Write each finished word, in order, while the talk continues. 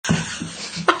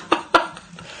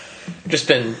just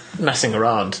been messing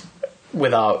around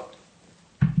without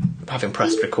having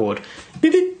pressed record.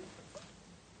 Beep, beep.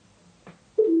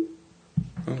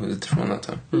 Oh, it was a different one that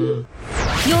time.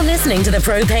 You're listening to the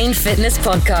Propane Fitness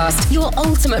Podcast, your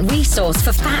ultimate resource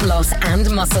for fat loss and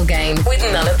muscle gain, with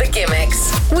none of the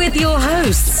gimmicks. With your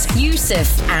hosts,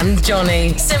 Yusuf and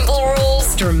Johnny. Simple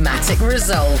rules, dramatic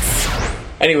results.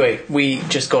 Anyway, we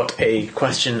just got a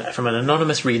question from an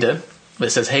anonymous reader that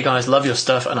says, "Hey guys, love your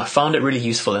stuff and I found it really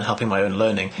useful in helping my own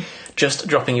learning. Just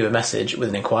dropping you a message with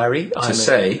an inquiry."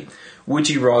 Would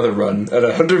you rather run at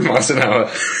 100 miles an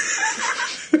hour?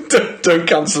 Don't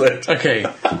cancel it. Okay.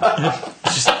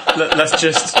 Let's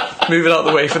just move it out of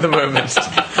the way for the moment.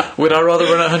 Would I rather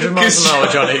run at 100 miles an hour,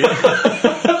 Johnny?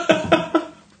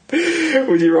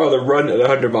 Would you rather run at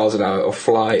 100 miles an hour or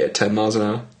fly at 10 miles an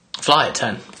hour? Fly at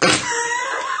 10.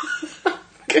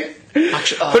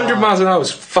 Actually, 100 miles an hour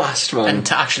is fast, man.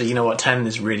 And actually, you know what? 10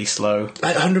 is really slow.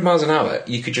 At 100 miles an hour,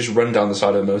 you could just run down the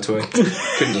side of the motorway,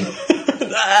 couldn't you?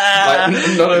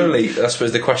 Not only, I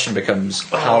suppose the question becomes,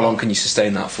 how long can you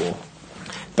sustain that for?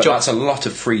 But that's a lot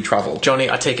of free travel. Johnny,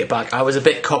 I take it back. I was a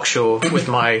bit cocksure with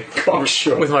my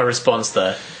with my response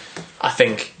there. I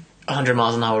think 100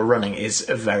 miles an hour running is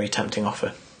a very tempting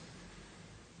offer.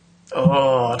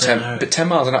 Oh, I don't know. But 10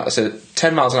 miles an hour. So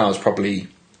 10 miles an hour is probably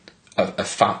a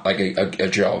fat, like a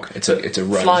jog. It's a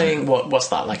run. Flying, what's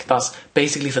that? Like, that's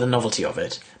basically for the novelty of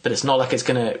it, but it's not like it's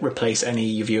going to replace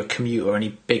any of your commute or any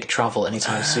big travel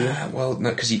anytime soon. Well,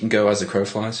 no, because you can go as the crow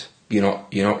flies. You're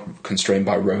not constrained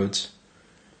by roads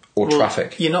or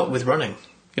traffic. You're not with running.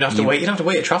 You don't have to wait. You don't have to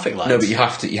wait at traffic lights. No, but you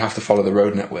have to follow the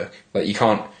road network. Like you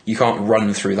can't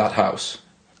run through that house.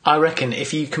 I reckon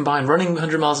if you combine running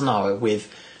 100 miles an hour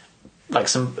with like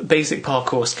some basic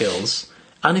parkour skills.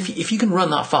 And if you can run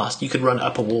that fast, you could run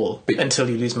up a wall until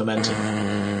you lose momentum.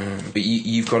 But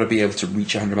you've got to be able to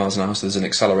reach 100 miles an hour, so there's an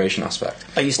acceleration aspect.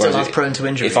 Are you still as prone to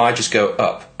injury? If I just go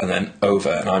up and then over,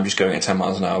 and I'm just going at 10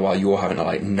 miles an hour while you're having to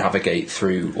like navigate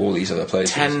through all these other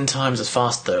places. 10 times as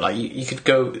fast though. Like you could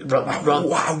go run.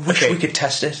 Wow, I wish we could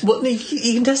test it. Well,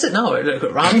 you can test it now. Look,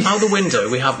 out the window,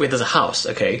 there's a house.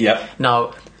 Okay. Yep.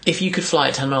 Now, if you could fly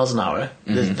at 10 miles an hour,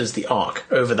 there's the arc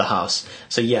over the house.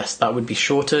 So yes, that would be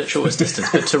shortest distance.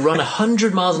 But to run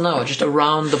 100 miles an hour just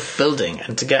around the building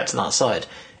and to get to that side.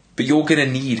 But you're going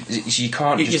to need... You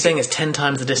can't... You're saying it's 10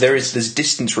 times the distance. There's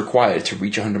distance required to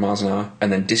reach 100 miles an hour,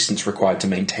 and then distance required to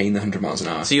maintain the 100 miles an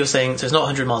hour. So you're saying... So it's not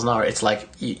 100 miles an hour, it's like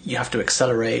you have to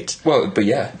accelerate. Well, but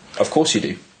yeah, of course you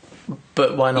do.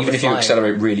 But why not? Even if you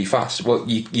accelerate really fast. Well,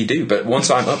 you do, but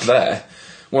once I'm up there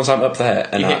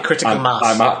and you hit critical mass.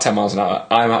 I'm at 10 miles an hour.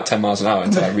 I'm at 10 miles an hour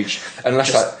until I reach...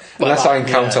 Unless I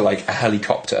encounter like a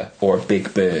helicopter or a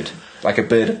big bird, like a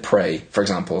bird of prey, for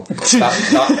example.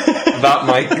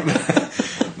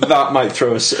 That might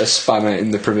throw a spanner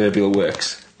in the proverbial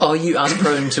works. Are you as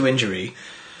prone to injury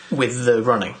with the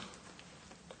running?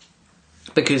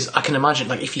 Because I can imagine,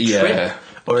 like, if you trip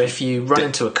or if you run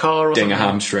into a car or ding something, a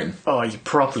hamstring. Oh, you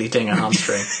properly ding a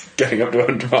hamstring. Getting up to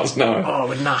 100 miles an hour. Oh, it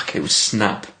would knack. It would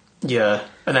snap. Yeah,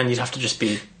 and then you'd have to just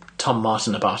be Tom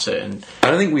Martin about it. And I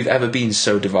don't think we've ever been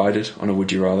so divided on a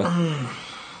would you rather.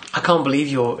 I can't believe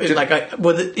you're...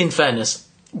 in fairness,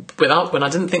 when I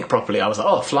didn't think properly, I was like,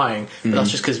 oh, flying. But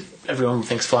that's just because everyone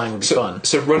thinks flying would be fun.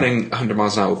 So running 100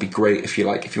 miles an hour would be great if you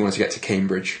wanted to get to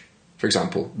Cambridge, for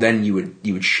example. Then you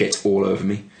would shit all over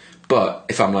me. But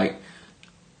if I'm like,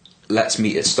 let's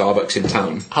meet at Starbucks in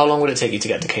town... How long would it take you to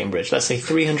get to Cambridge? Let's say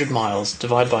 300 miles,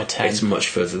 divide by 10. It's much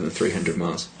further than 300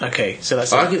 miles. Okay, so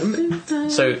let's say...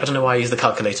 So I don't know why I used the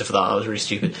calculator for that, I was really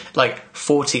stupid. Like,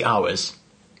 40 hours.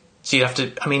 So you'd have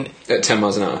to... I mean... At 10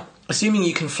 miles an hour? Assuming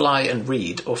you can fly and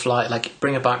read, or fly, like,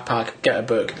 bring a backpack, get a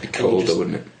book... It'd be cold though,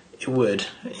 wouldn't it? It would,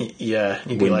 yeah.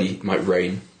 You'd Windy, be like... might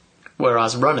rain.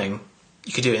 Whereas running,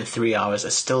 you could do it in 3 hours.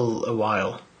 It's still a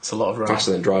while. It's a lot of running.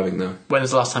 Faster than driving, though. When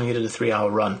was the last time you did a 3-hour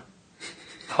run?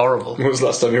 Horrible. When was the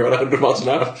last time you ran 100 miles an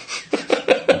hour?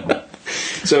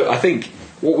 So I think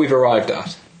what we've arrived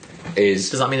at is...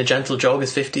 Does that mean a gentle jog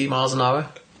is 50 miles an hour?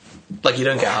 Like, you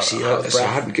don't get out of breath. So I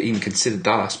hadn't even considered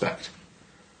that aspect.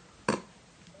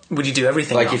 Would you do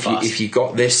everything like fast? if you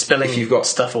got this, Spilling if you've got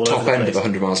stuff all top over the end place. of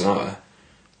 100 miles an hour,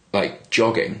 like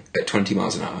jogging at 20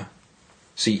 miles an hour,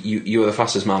 so you're the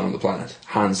fastest man on the planet,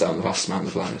 hands down the fastest man on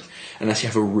the planet, unless you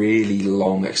have a really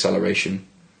long acceleration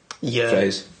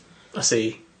phase. I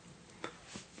see.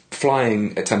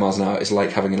 Flying at 10 miles an hour is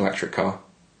like having an electric car.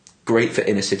 Great for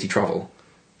inner city travel,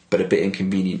 but a bit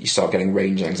inconvenient. You start getting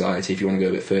range anxiety if you want to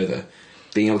go a bit further.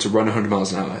 Being able to run 100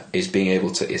 miles an hour is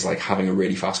like having a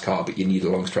really fast car, but you need a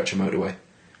long stretch of motorway.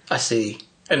 I see.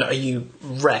 And are you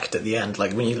wrecked at the end?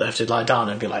 Like when you have to lie down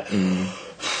and be like...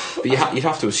 But you'd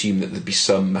have to assume that there'd be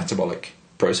some metabolic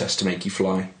process to make you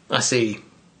fly, I see.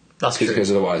 That's true. because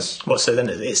otherwise, What? So then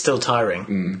it's still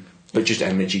tiring. but just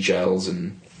energy gels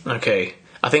and Okay.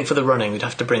 I think for the running, you'd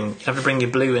have to bring your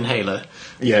blue inhaler,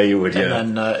 yeah, you would.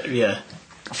 and then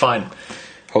fine.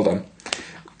 Hold on.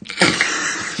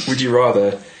 Would you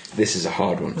rather? This is a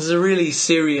hard one. This is a really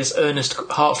serious, earnest,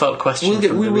 heartfelt question. From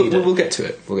the reader. We'll get to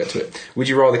it. We'll get to it. Would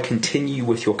you rather continue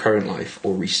with your current life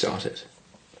or restart it,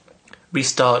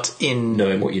 Restart in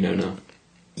knowing what you know now?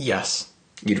 yes.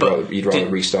 You'd But rather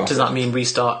restart. Does that mean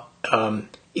restart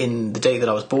in the date that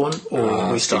I was born, or that's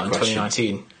a restart in good question.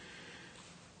 2019?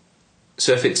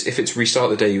 So if it's restart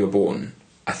the day you were born,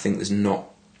 I think there's not.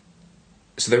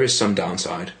 So there is some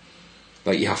downside.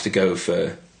 Like you have to go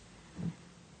for,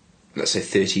 let's say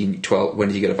 13, 12. When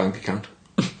did you get a bank account?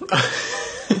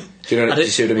 Do you know? Do you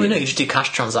see what I mean? Well, no, you just do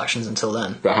cash transactions until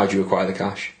then. But how do you acquire the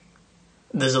cash?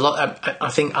 There's a lot. I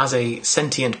think as a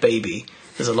sentient baby,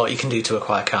 there's a lot you can do to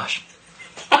acquire cash.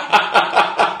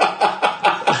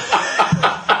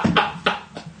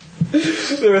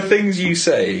 There are things you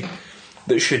say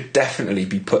that should definitely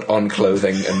be put on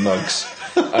clothing and mugs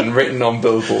and written on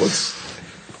billboards.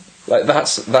 Like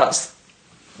that's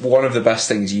one of the best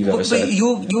things you've ever said. But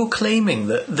you're claiming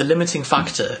that the limiting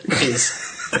factor is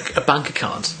a bank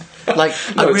account. Like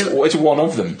No, it's one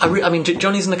of them. I mean,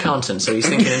 Johnny's an accountant, so he's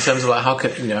thinking in terms of like how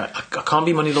could I can't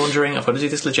be money laundering. I've got to do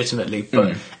this legitimately,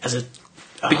 but as a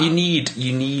But you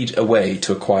need a way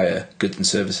to acquire goods and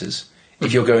services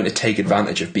if you're going to take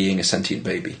advantage of being a sentient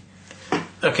baby.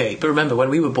 okay. But remember, when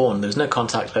we were born, there was no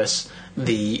contactless.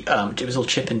 It was all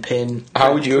chip and pin.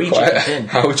 How would you Pre-chip acquire? and pin.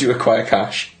 How would you acquire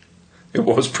cash? It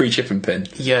was pre-chip and pin.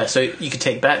 Yeah, so you could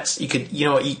take bets. You could,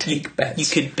 Take bets. You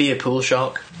could be a pool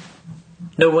shark.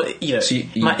 No, what So you-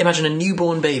 imagine a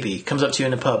newborn baby comes up to you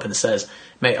in a pub and says,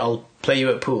 "Mate, I'll play you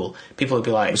at pool." People would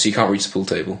be like, So you can't reach the pool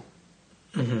table,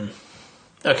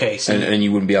 "Okay, so and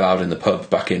you wouldn't be allowed in the pub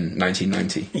back in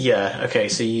 1990. yeah, okay,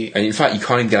 so you And in fact, you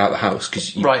can't even get out of the house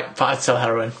because right, if I had to sell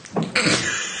heroin,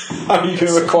 How are you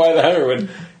going to acquire the heroin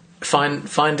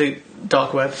find a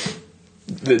dark web."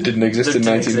 that didn't exist That in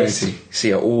didn't 1990?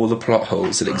 See all the plot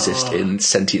holes that exist in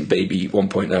Sentient Baby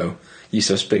 1.0.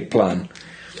 Yusuf's big plan.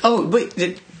 Oh wait,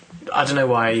 I don't know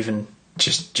why I even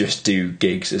Just do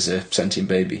gigs as a sentient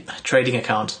baby. trading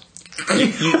account.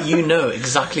 You know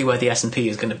exactly where the S&P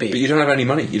is going to But be. you don't have any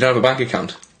money. You don't have a bank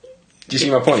account. Do you see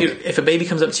my point? If a baby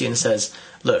comes up to you and says,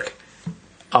 "Look,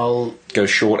 I'll Go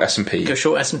short S&P. go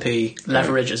short S&P,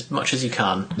 leverage as much as you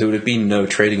can." There would have been no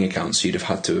trading accounts. You'd have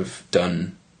had to have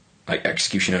done like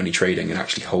execution-only trading and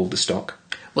actually hold the stock,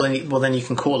 Well, then you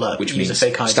can call up, which use means a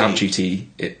fake ID. stamp duty.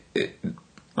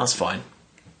 That's fine.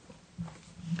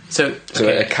 So So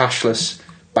okay, a cashless,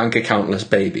 bank accountless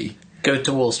baby. go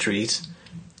to Wall Street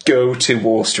Go to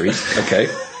Wall Street, okay?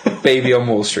 Baby on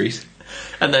Wall Street.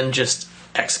 and then just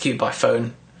execute by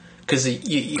phone, because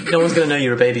no one's going to know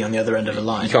you're a baby on the other end of a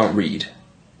line. You can't read.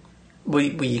 Well,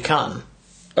 you can.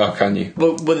 Oh, can you?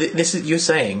 Well, this is you're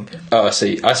saying. Oh, I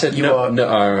see. I said You no. are- No,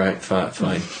 all right,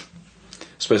 fine. I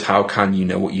suppose how can you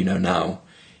know what you know now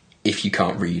if you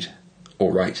can't read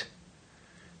or write?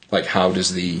 Like, how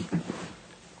does the...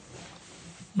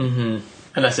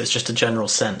 Unless it's just a general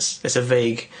sense. It's a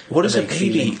vague. What is a vague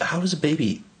baby... feeling. How does a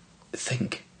baby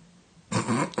think?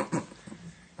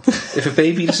 If a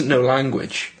baby doesn't know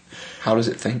language, how does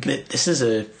it think? This is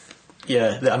a.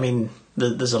 Yeah, I mean,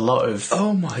 there's a lot of.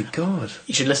 Oh my god.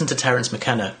 You should listen to Terence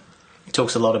McKenna. He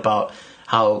talks a lot about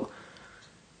how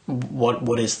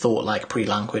what is thought like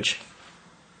pre-language,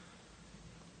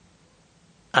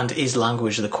 and is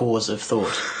language the cause of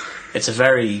thought? It's a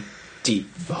very deep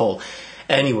hole.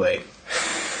 Anyway,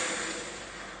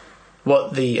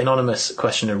 what the anonymous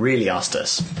questioner really asked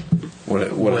us. What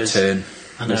a was- turn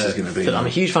I know, this is going to be. but I'm a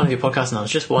huge fan of your podcast, and I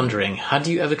was just wondering, had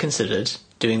you ever considered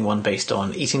doing one based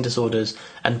on eating disorders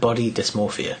and body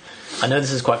dysmorphia? I know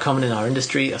this is quite common in our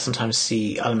industry. I sometimes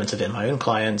see elements of it in my own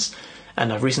clients,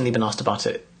 and I've recently been asked about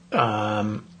it.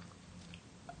 I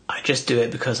just do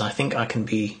it because I think I can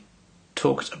be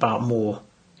talked about more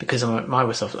because I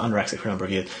myself anorexic for a number of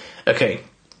years. Okay,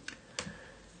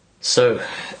 so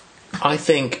I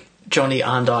think Johnny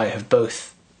and I have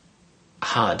both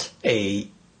had a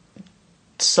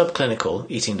subclinical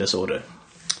eating disorder.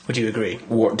 Would you agree?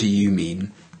 What do you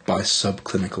mean by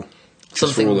subclinical? Just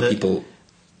Something for all the that- people,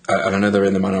 and I know they're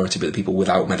in the minority, but the people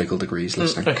without medical degrees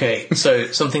listening. Okay, so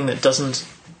something that doesn't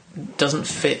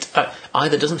fit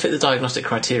either doesn't fit the diagnostic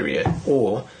criteria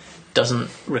or doesn't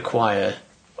require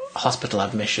hospital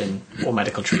admission or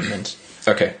medical treatment.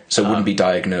 Okay, so it wouldn't be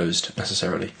diagnosed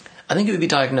necessarily. I think it would be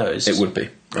diagnosed. It would be.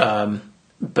 Right.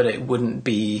 but it wouldn't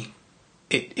be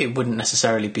it wouldn't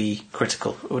necessarily be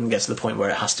critical. It wouldn't get to the point where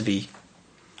it has to be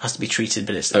treated,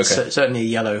 but it's certainly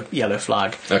a yellow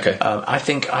flag. Okay. I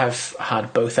think I've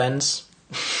had both ends.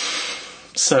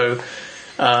 So,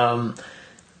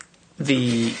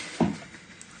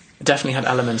 definitely had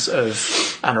elements of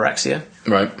anorexia,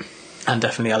 Right. and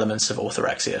definitely elements of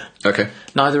orthorexia. Okay.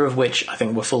 Neither of which I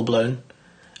think were full blown.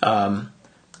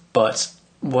 But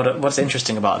what's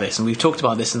interesting about this, and we've talked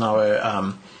about this in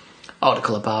our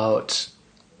article about,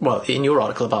 in your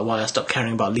article about why I stopped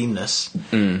caring about leanness,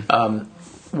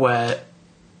 where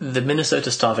the Minnesota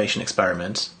Starvation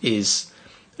Experiment is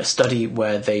a study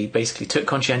where they basically took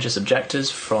conscientious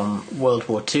objectors from World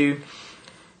War II,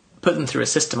 put them through a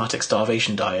systematic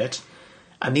starvation diet,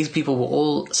 and these people were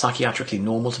all psychiatrically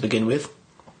normal to begin with.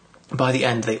 By the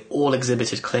end, they all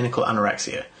exhibited clinical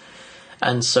anorexia.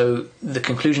 And so the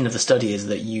conclusion of the study is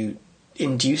that you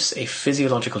induce a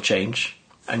physiological change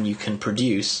and you can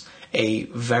produce a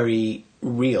very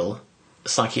real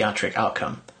psychiatric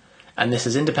outcome. And this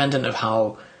is independent of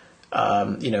how,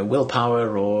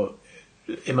 willpower or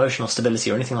emotional stability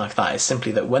or anything like that. It's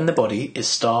simply that when the body is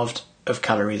starved of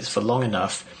calories for long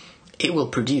enough, it will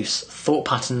produce thought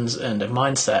patterns and a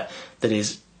mindset that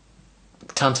is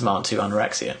tantamount to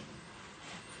anorexia.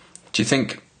 Do you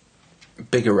think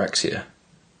bigorexia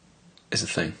is a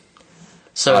thing?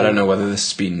 So I don't know whether this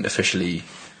has been officially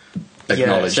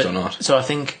acknowledged or not. So I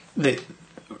think that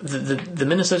the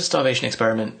Minnesota Starvation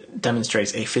Experiment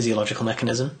demonstrates a physiological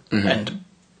mechanism, and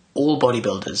all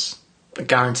bodybuilders, I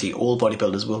guarantee all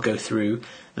bodybuilders will go through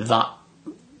that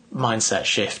mindset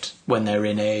shift when they're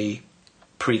in a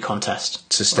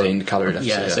pre-contest Sustained calorie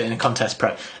deficit. so in a contest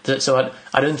prep. So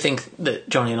I don't think that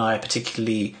Johnny and I are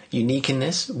particularly unique in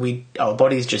this. Our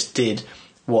bodies just did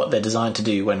what they're designed to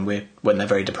do when they're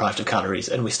very deprived of calories,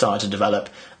 and we started to develop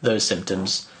those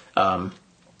symptoms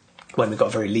when we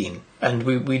got very lean. And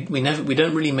we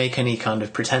don't really make any kind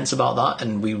of pretense about that,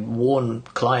 and we warn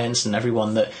clients and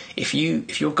everyone that if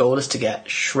your goal is to get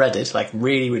shredded, like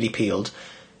really, really peeled,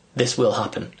 this will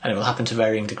happen, and it will happen to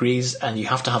varying degrees, and you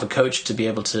have to have a coach to be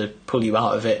able to pull you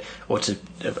out of it, or to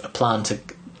a plan to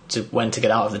when to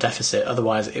get out of the deficit.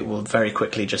 Otherwise, it will very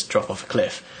quickly just drop off a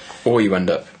cliff. Or you end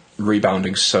up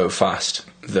rebounding so fast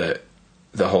that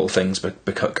the whole thing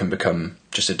can become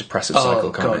just a depressive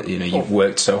cycle, can't it? You've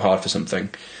worked so hard for something,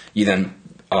 you then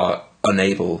are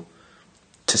unable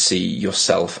to see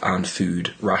yourself and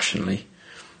food rationally,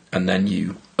 and then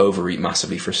you overeat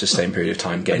massively for a sustained period of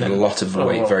time, gaining a lot of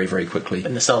weight very, very quickly.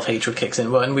 And the self-hatred kicks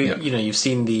in. Well, and you've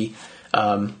seen the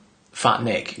Fat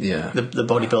Nick, the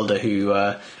bodybuilder who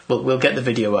we'll get the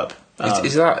video up.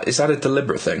 Is that a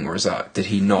deliberate thing, or did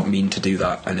he not mean to do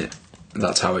that, and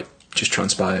that's how it just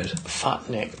transpired? Fat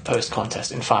Nick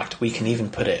post-contest. In fact, we can even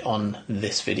put it on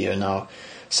this video now.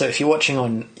 So if you're watching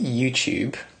on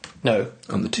YouTube,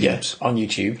 on the tubes, on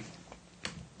YouTube,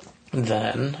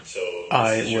 then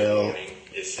I will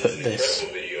put this.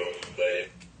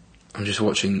 I'm just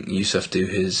watching Yusuf do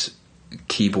his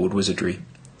keyboard wizardry.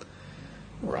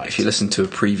 Right. If you listen to a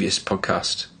previous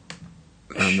podcast,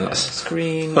 and that's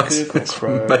screen, Google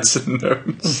Chrome.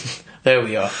 notes. There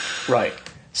we are. Right.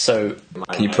 So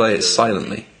can you play it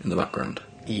silently in the background?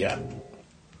 Yeah.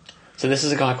 So this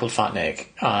is a guy called Fat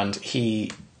Nick, and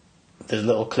there's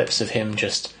little clips of him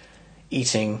just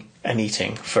eating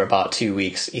for about 2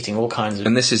 weeks, eating all kinds of.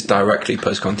 And this is directly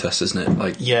post-contest, isn't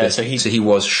it? So he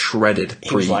was shredded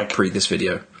pre this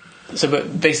video. So,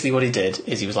 but basically what he did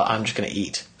is he was like, I'm just going to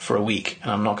eat for a week, and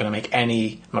I'm not going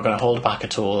to hold back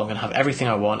at all. I'm going to have everything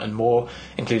I want and more,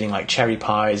 including like cherry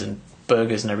pies and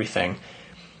burgers and everything.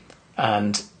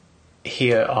 And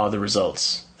here are the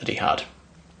results that he had.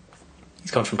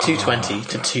 He's gone from 220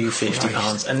 to 250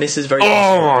 pounds, and this is very.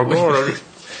 Oh my god!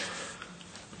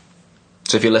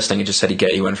 So if you're listening, he just said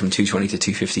he went from 220 to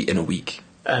 250 in a week.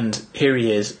 And here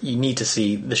he is. You need to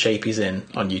see the shape he's in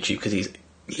on YouTube, because he's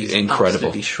incredible,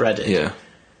 absolutely shredded. Yeah.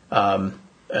 At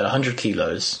 100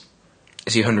 kilos.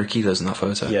 Is he 100 kilos in that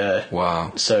photo? Yeah.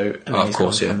 Wow. So and then he's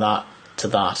gone from that to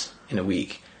that in a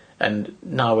week, and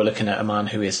now we're looking at a man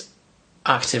who is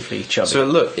actively chubby.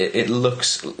 So it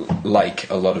looks like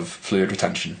a lot of fluid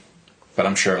retention, but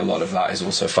I'm sure a lot of that is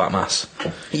also fat mass.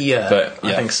 Yeah,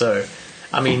 I think so.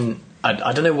 I mean,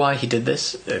 I don't know why he did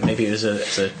this. Maybe it was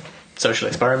a social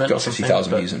experiment. Got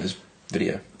 50,000 views on his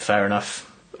video. Fair enough.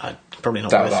 Probably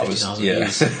not worth 50,000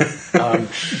 views.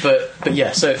 But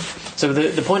yeah. So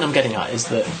the point I'm getting at is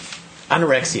that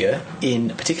anorexia,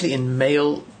 particularly in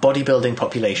male bodybuilding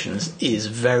populations, is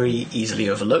very easily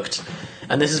overlooked,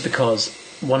 and this is because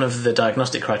one of the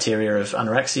diagnostic criteria of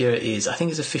anorexia is a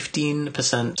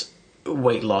 15%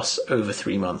 weight loss over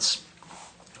 3 months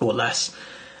or less.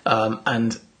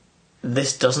 And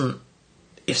this doesn't...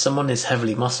 If someone is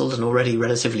heavily muscled and already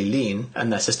relatively lean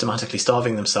and they're systematically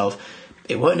starving themselves,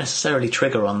 it won't necessarily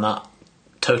trigger on that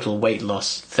total weight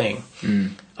loss thing.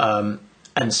 And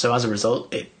so as a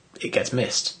result, it gets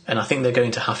missed. And I think they're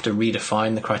going to have to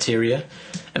redefine the criteria.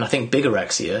 And I think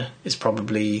bigorexia is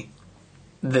probably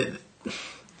the...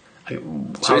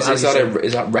 So is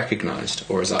that recognised,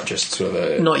 or is that just sort of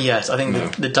a... Not yet. I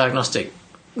think the diagnostic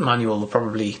manual will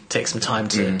probably take some time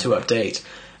to update.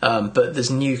 But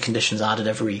there's new conditions added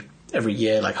every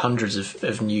year, like hundreds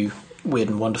of new weird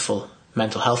and wonderful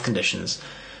mental health conditions.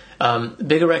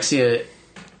 Bigorexia,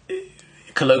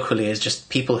 colloquially, is just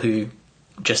people who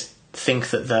just think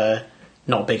that they're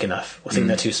not big enough, or think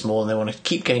they're too small, and they want to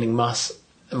keep gaining mass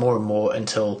more and more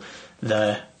until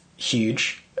they're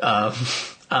huge.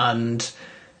 And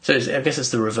so I guess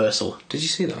it's the reversal. Did you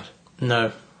see that?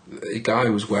 No. A guy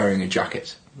was wearing a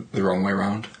jacket the wrong way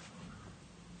around.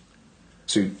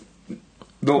 So,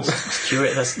 no.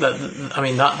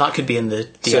 That could be in the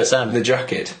DSM. So the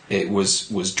jacket, it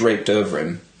was draped over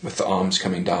him with the arms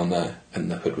coming down there, and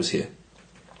the hood was here.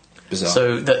 Bizarre.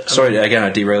 So sorry, again, I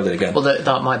derailed it again. Well,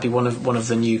 that might be one of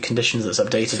the new conditions that's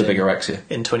updated for bigorexia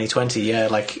in 2020. Yeah,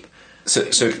 like so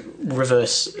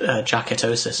reverse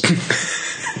jacketosis,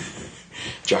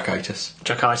 jackitis,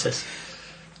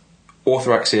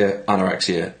 orthorexia,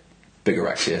 anorexia,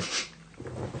 bigorexia,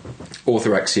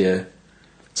 orthorexia.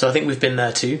 So I think we've been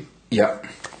there too. Yeah,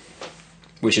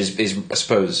 which is I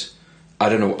suppose, I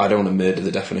don't know. I don't want to murder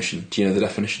the definition. Do you know the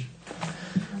definition?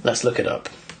 Let's look it up.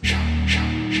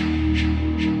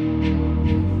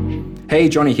 Hey,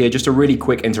 Johnny here. Just a really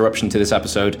quick interruption to this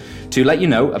episode to let you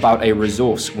know about a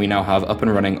resource we now have up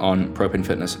and running on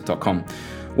propanefitness.com.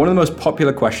 One of the most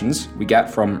popular questions we get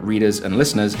from readers and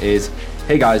listeners is,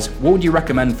 hey guys, what would you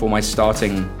recommend for my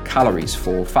starting calories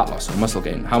for fat loss or muscle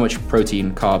gain? How much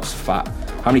protein, carbs, fat?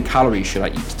 How many calories should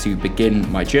I eat to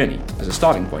begin my journey as a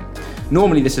starting point?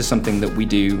 Normally, this is something that we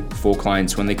do for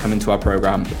clients when they come into our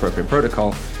program, the Propane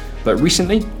Protocol. But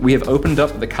recently, we have opened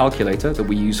up the calculator that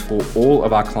we use for all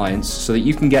of our clients so that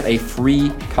you can get a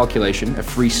free calculation, a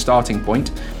free starting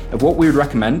point of what we would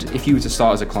recommend if you were to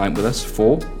start as a client with us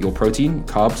for your protein,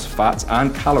 carbs, fats,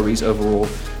 and calories overall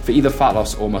for either fat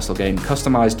loss or muscle gain,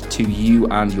 customized to you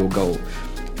and your goal.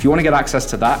 If you want to get access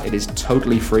to that, it is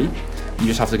totally free. You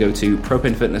just have to go to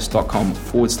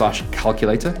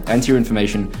propanefitness.com/calculator, enter your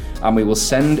information, and we will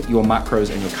send your macros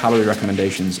and your calorie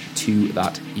recommendations to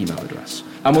that email address.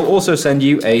 And we'll also send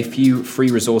you a few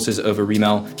free resources over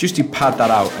email just to pad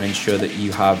that out and ensure that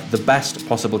you have the best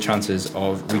possible chances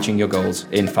of reaching your goals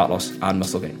in fat loss and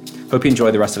muscle gain. Hope you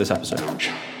enjoy the rest of this episode.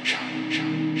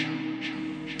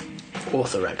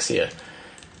 Orthorexia.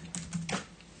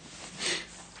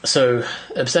 So,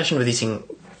 obsession with eating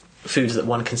foods that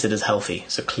one considers healthy,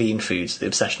 so clean foods, the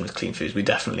obsession with clean foods, we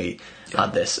definitely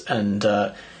had this, and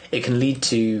it can lead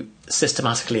to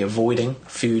systematically avoiding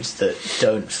foods that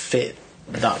don't fit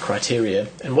that criteria.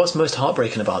 And what's most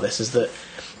heartbreaking about this is that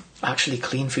actually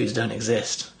clean foods don't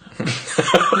exist.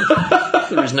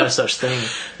 There is no such thing.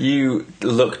 You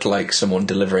looked like someone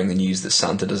delivering the news that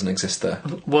Santa doesn't exist there.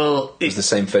 Well, it was the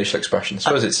same facial expression. I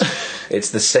suppose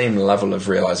it's the same level of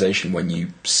realisation when you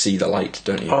see the light,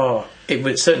 don't you? Oh,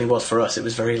 it certainly was for us. It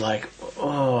was very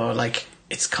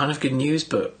it's kind of good news,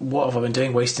 but what have I been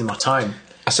doing wasting my time?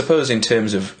 I suppose in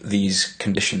terms of these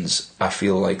conditions, I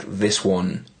feel like this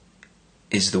one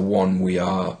is the one we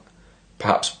are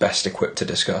perhaps best equipped to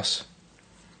discuss.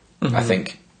 Mm-hmm. I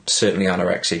think certainly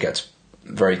anorexia gets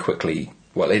very quickly,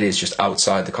 well, it is just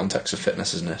outside the context of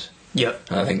fitness, isn't it? Yep.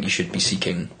 And I think you should be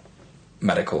seeking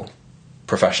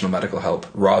professional medical help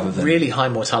rather than... Really high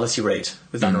mortality rate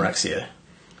with anorexia.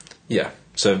 Yeah,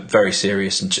 so very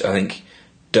serious, and I think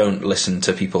don't listen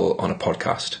to people on a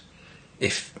podcast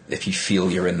if you feel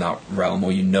you're in that realm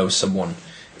or you know someone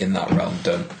in that realm.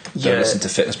 Don't listen to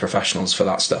fitness professionals for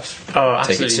that stuff. Oh,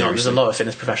 absolutely not. There's a lot of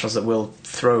fitness professionals that will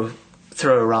throw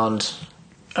around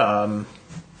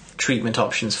treatment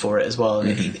options for it as well.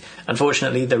 Mm-hmm.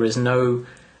 Unfortunately, there is no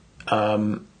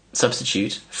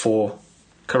substitute for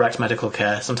correct medical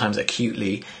care, sometimes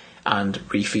acutely, and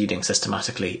refeeding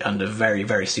systematically under very,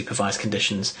 very supervised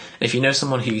conditions. And if you know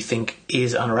someone who you think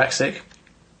is anorexic,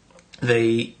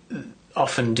 they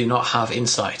often do not have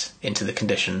insight into the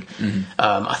condition. Mm-hmm.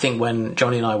 I think when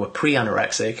Johnny and I were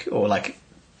pre-anorexic, or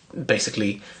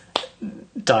basically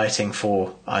dieting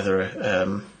for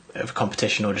either a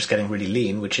competition or just getting really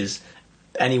lean, which is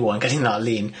anyone getting that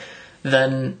lean,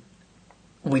 then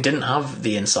we didn't have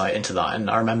the insight into that. And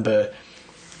I remember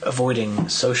avoiding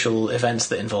social events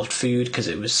that involved food because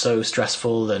it was so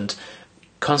stressful, and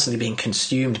constantly being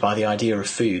consumed by the idea of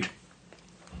food.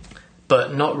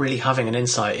 but not really having an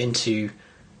insight into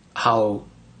how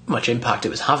much impact it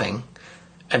was having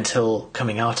until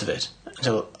coming out of it,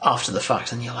 until after the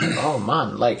fact, and you're like, oh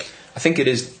man, like... I think it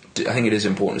is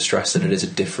important to stress that it is a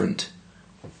different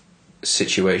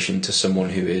situation to someone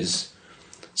who is...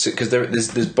 Because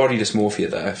there's body dysmorphia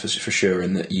there, for sure,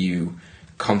 in that you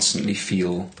constantly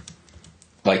feel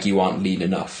like you aren't lean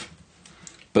enough.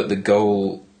 But the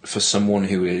goal for someone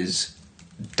who is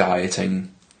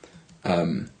dieting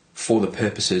for the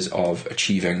purposes of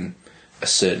achieving a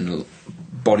certain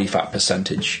body fat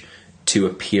percentage to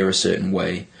appear a certain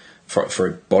way for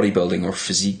a bodybuilding or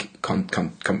physique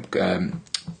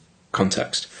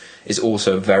context is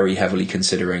also very heavily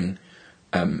considering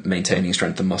maintaining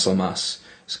strength and muscle mass,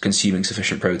 consuming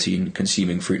sufficient protein,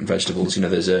 consuming fruit and vegetables.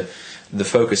 The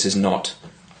focus is not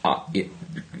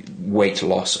weight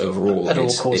loss overall. At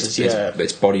all causes,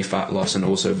 it's body fat loss, and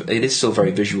also it is still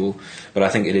very visual. But I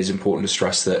think it is important to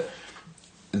stress that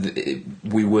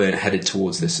we weren't headed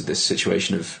towards this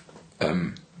situation of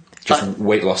just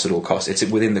weight loss at all costs. It's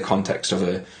within the context of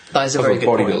a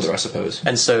bodybuilder, I suppose.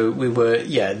 And so we were,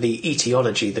 the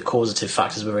etiology, the causative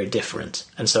factors were very different.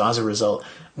 And so as a result,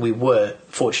 we were,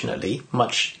 fortunately,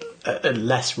 much at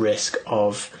less risk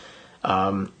of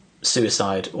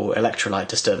suicide or electrolyte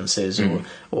disturbances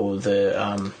or the...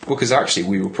 Well, because actually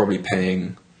we were probably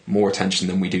paying more attention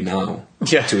than we do now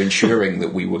to ensuring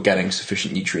that we were getting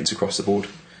sufficient nutrients across the board.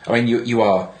 I mean, you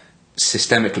are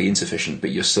systemically insufficient,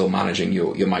 but you're still managing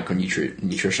your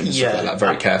micronutrition and stuff like that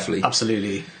very carefully.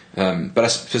 Absolutely.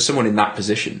 But for someone in that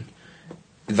position,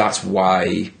 that's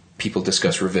why people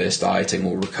discuss reverse dieting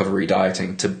or recovery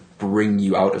dieting, to bring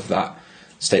you out of that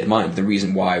state of mind. The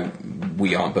reason why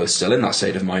we aren't both still in that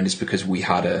state of mind is because we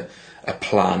had a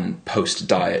plan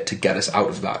post-diet to get us out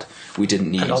of that. We didn't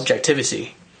need...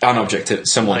 objectivity.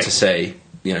 Someone to say,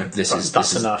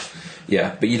 that's enough.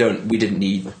 Yeah, but we didn't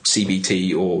need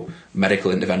CBT or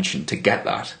medical intervention to get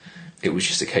that. It was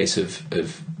just a case of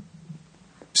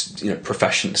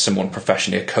someone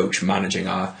professionally, a coach managing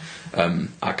our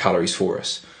calories for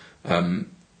us.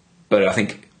 But I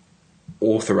think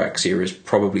orthorexia is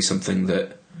probably something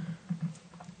that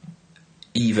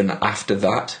even after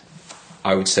that,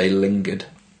 I would say lingered.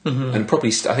 Mm-hmm. And probably,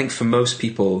 I think for most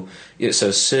people,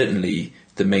 so certainly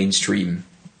the mainstream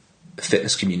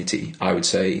fitness community, I would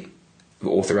say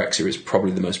orthorexia is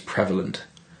probably the most prevalent.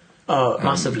 Oh,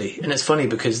 massively. And it's funny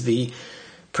because the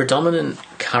predominant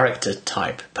character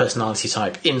type, personality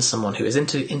type in someone who is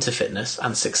into fitness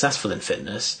and successful in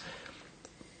fitness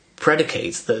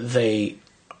predicates that they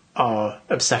are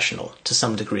obsessional to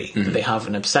some degree. Mm-hmm. That they have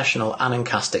an obsessional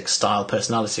anancastic style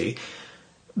personality,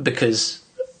 because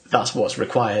that's what's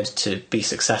required to be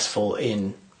successful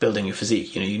in building your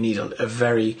physique. You need a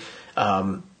very,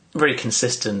 very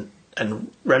consistent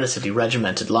and relatively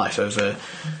regimented life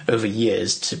over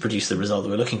years to produce the result that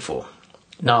we're looking for.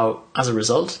 Now, as a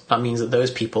result, that means that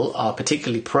those people are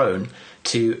particularly prone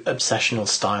to obsessional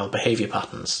style behaviour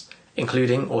patterns,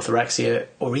 including orthorexia,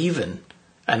 or even,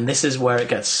 and this is where it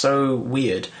gets so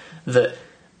weird, that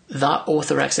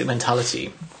orthorexic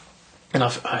mentality, and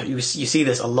you see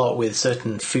this a lot with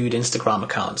certain food Instagram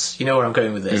accounts. You know where I'm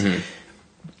going with this. Mm-hmm.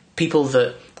 People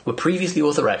that were previously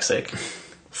orthorexic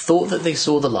thought that they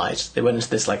saw the light. They went into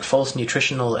this false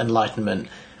nutritional enlightenment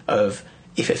of,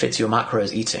 if it fits your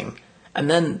macros, eating. And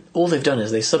then all they've done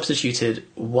is they substituted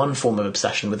one form of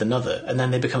obsession with another, and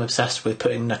then they become obsessed with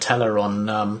putting Nutella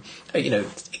on,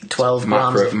 12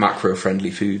 grams...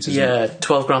 Macro-friendly foods, isn't it?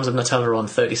 12 grams of Nutella on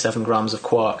 37 grams of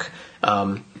quark,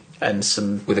 and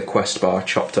some... With a Quest bar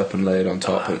chopped up and layered on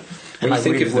top. When you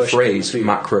think of the phrase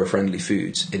macro-friendly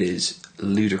foods, it is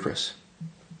ludicrous.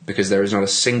 Because there is not a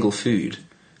single food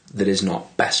that is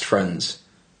not best friends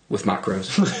with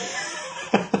macros.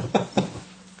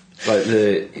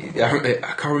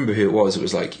 I can't remember who it was. It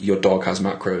was your dog has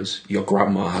macros, your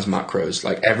grandma has macros.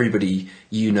 Everybody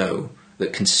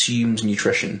that consumes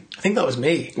nutrition. I think that was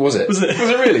me. Was it? Was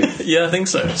it really? Yeah, I think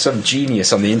so. Some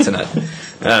genius on the internet.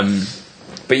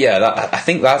 But yeah, I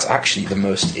think that's actually the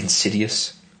most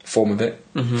insidious form of it,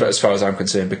 as far as I'm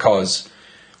concerned, because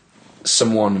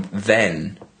someone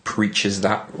then preaches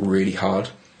that really hard,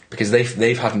 because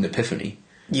they've had an epiphany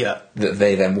that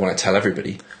they then want to tell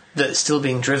everybody. That's still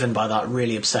being driven by that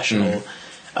really obsessional...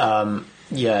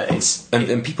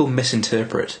 And people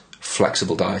misinterpret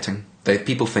flexible dieting.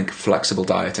 People think flexible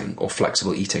dieting or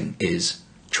flexible eating is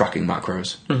tracking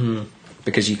macros. Mm-hmm.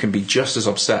 Because you can be just as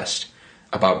obsessed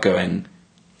about going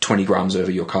 20 grams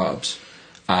over your carbs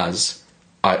as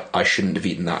I shouldn't have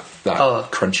eaten that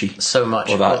crunchy so much,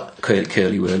 or that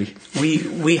curly whirly.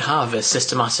 We have a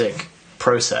systematic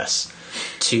process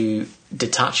to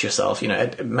detach yourself,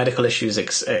 medical issues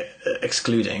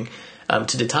excluding,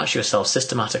 to detach yourself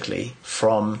systematically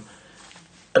from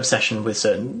obsession with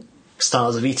certain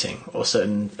styles of eating or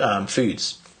certain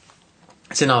foods.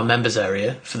 It's in our members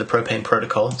area for the Propane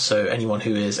Protocol, so anyone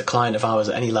who is a client of ours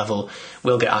at any level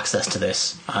will get access to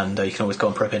this, and you can always go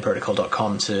on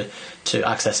propaneprotocol.com to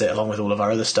access it along with all of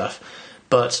our other stuff.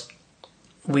 But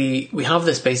we have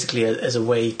this basically as a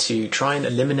way to try and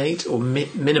eliminate or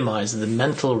minimise the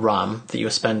mental RAM that you're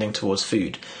spending towards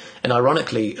food. And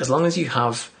ironically, as long as you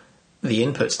have the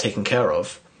inputs taken care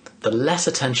of, the less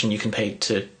attention you can pay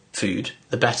to food,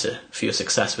 the better for your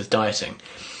success with dieting.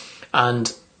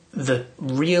 And the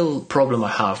real problem I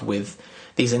have with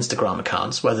these Instagram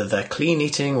accounts, whether they're clean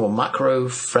eating or macro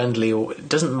friendly, or it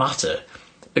doesn't matter,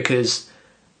 because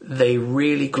they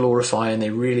really glorify and they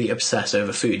really obsess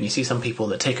over food. And you see some people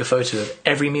that take a photo of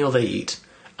every meal they eat,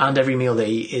 and every meal they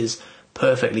eat is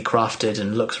perfectly crafted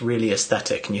and looks really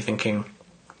aesthetic, and you're thinking,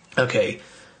 okay,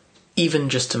 even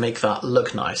just to make that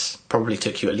look nice probably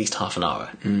took you at least half an hour.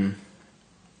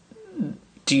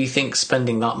 Do you think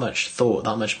spending that much thought,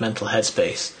 that much mental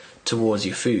headspace towards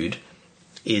your food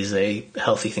is a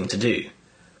healthy thing to do?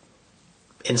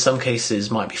 In some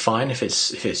cases might be fine if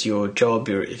it's your job,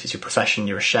 if it's your profession,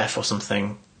 you're a chef or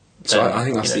something. So I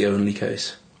think that's the only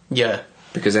case. Yeah.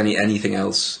 Because anything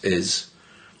else is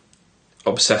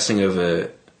obsessing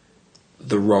over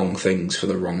the wrong things for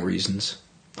the wrong reasons,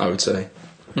 I would say.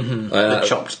 The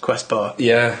chopped Quest bar.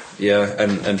 Yeah,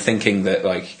 and thinking that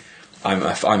like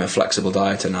I'm a flexible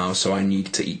dieter now, so I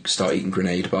need to start eating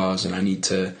grenade bars, and I need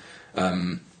to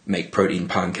make protein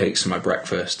pancakes for my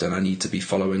breakfast, and I need to be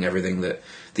following everything that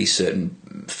these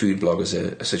certain food bloggers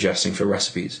are suggesting for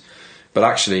recipes. But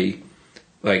actually,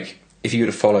 like, if you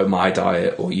were to follow my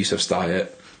diet or Yusuf's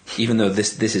diet, even though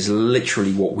this is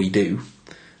literally what we do,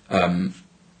 that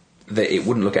it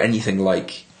wouldn't look anything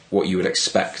like what you would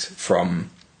expect from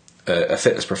a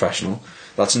fitness professional.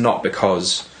 That's not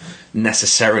because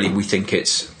necessarily we think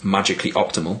it's magically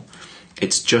optimal.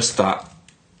 It's just that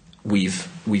we've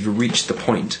reached the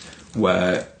point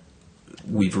where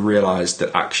we've realised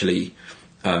that actually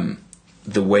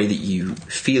the way that you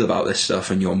feel about this stuff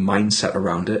and your mindset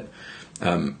around it,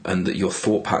 and that your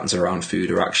thought patterns around food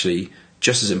are actually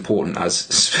just as important as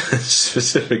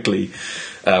specifically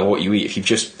what you eat.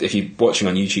 If you're watching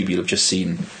on YouTube, you'll have just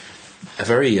seen a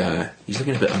very he's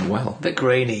looking a bit unwell, a bit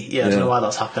grainy. I don't know why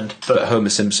that's happened, but Homer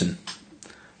Simpson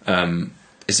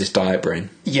is this diet brain.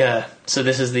 Yeah, so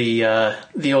this is the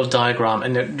old diagram,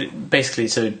 and basically,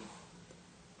 so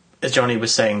as Johnny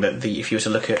was saying, that if you were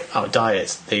to look at our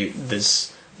diets,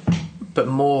 there's but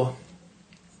more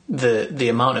the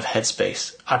amount of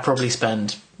headspace. I probably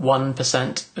spend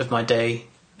 1% of my day,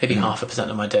 maybe 0.5%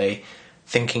 of my day,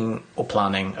 thinking or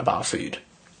planning about food.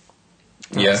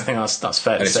 Yeah, I think that's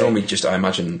fair to and it's say. normally just, I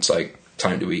imagine, it's like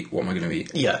time to eat. What am I going to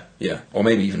eat? Yeah, or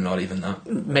maybe even not even that.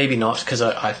 Maybe not, because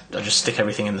I just stick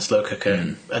everything in the slow cooker,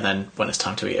 and then when it's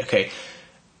time to eat, okay.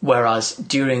 Whereas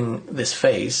during this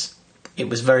phase, it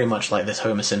was very much like this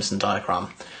Homer Simpson diagram,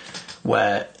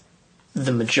 where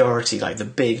the majority, like the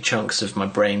big chunks of my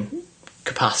brain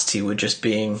capacity, were just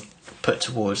being put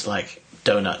towards like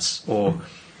donuts, or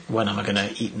when am I going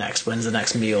to eat next? When's the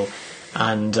next meal?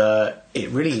 And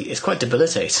it's quite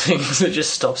debilitating because it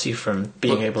just stops you from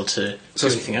being able to do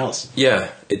anything else. Yeah,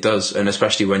 it does, and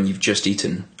especially when you've just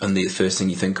eaten and the first thing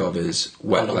you think of is,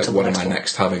 what am I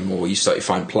next having? Or you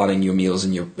find planning your meals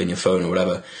in your phone or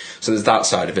whatever. So there's that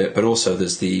side of it, but also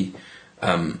there's the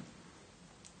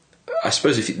I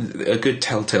suppose a good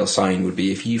telltale sign would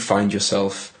be if you find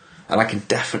yourself, and I can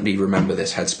definitely remember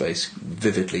this headspace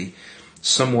vividly,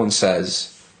 someone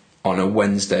says on a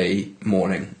Wednesday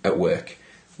morning at work,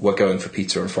 we're going for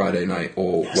pizza on Friday night,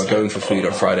 or we're going for food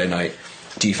on Friday night,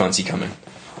 do you fancy coming?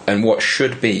 And what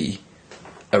should be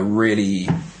a really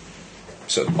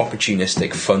sort of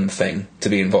opportunistic, fun thing to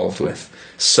be involved with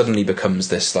suddenly becomes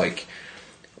this like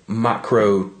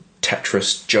macro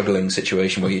Tetris juggling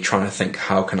situation where you're trying to think,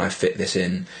 how can I fit this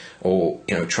in? Or,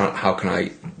 how can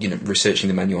I, researching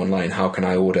the menu online, how can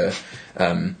I order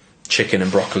chicken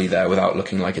and broccoli there without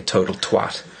looking like a total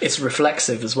twat? It's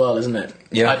reflexive as well, isn't it?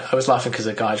 Yeah. I was laughing because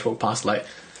a guy just walked past like...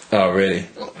 Oh, really?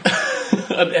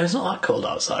 It's not that cold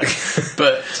outside,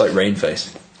 but... It's like rain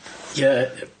face. Yeah.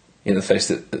 The face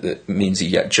that means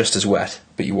you get just as wet,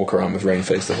 but you walk around with rain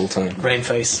face the whole time. Rain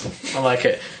face. I like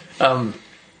it.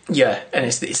 Yeah, and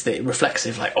it's the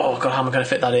reflexive, like, oh god, how am I going to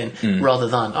fit that in? Rather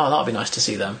than, oh, that would be nice to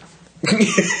see them.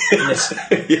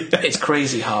 It's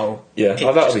crazy how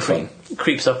that'll be fun.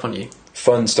 Creeps up on you.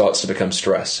 Fun starts to become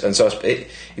stress, and so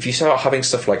if you start having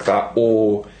stuff like that,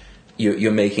 or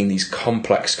you're making these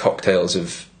complex cocktails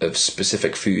of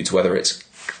specific foods, whether it's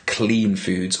clean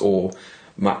foods or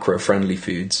macro-friendly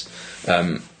foods,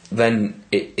 then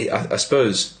I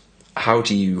suppose, how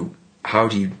do you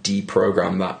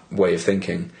deprogram that way of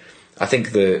thinking? I think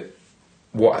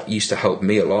what used to help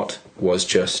me a lot was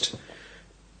just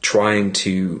trying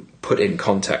to put in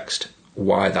context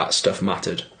why that stuff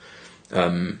mattered.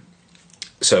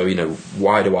 So,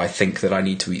 why do I think that I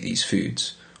need to eat these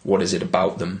foods? What is it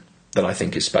about them that I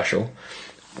think is special?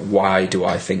 Why do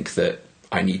I think that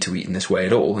I need to eat in this way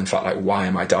at all? In fact, like, why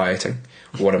am I dieting?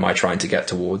 What am I trying to get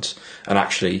towards? And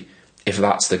actually, if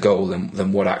that's the goal,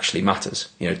 then what actually matters?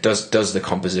 Does the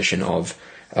composition of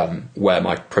where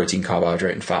my protein,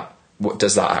 carbohydrate, and fat,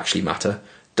 does that actually matter?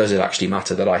 Does it actually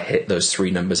matter that I hit those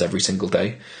 3 numbers every single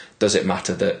day? Does it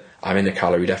matter that I'm in a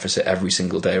calorie deficit every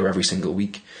single day or every single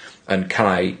week? And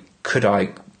could I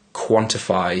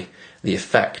quantify the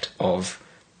effect of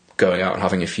going out and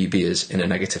having a few beers in a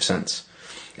negative sense?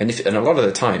 And a lot of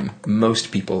the time,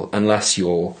 most people, unless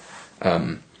you're at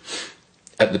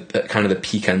kind of the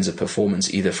peak ends of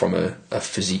performance, either from a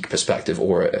physique perspective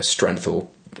or a strength or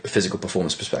physical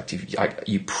performance perspective,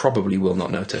 you probably will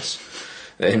not notice.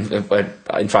 In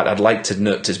fact, I'd like to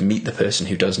meet the person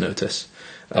who does notice.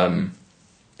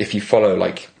 If you follow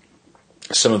like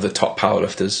some of the top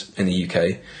powerlifters in the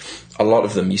UK, a lot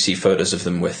of them, you see photos of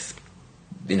them with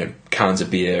cans of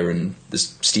beer, and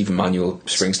there's Stephen Manuel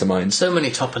springs to mind. So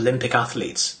many top Olympic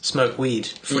athletes smoke weed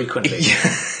frequently.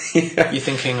 Yeah. You're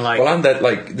thinking like... Well, and that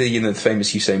like the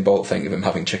famous Usain Bolt thing of him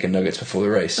having chicken nuggets before the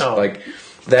race. Oh. Like,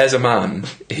 there's a man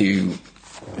who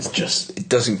It's just...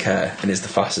 doesn't care and is the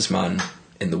fastest man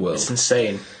in the world. It's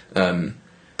insane.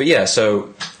 But yeah,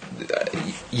 so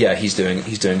he's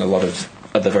doing a lot of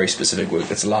other very specific work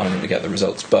that's allowing him to get the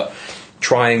results. But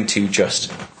trying to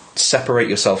just separate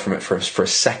yourself from it for a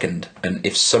second, and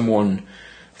if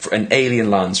an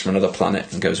alien lands from another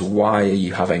planet and goes, "Why are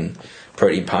you having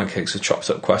protein pancakes with chopped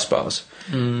up Quest bars?"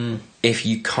 If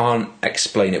you can't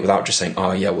explain it without just saying,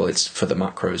 "Oh yeah, well it's for the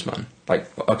macros, man." Like,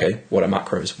 okay, what are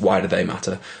macros? Why do they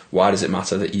matter? Why does it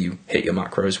matter that you hit your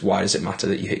macros? Why does it matter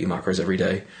that you hit your macros every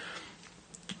day?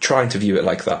 Trying to view it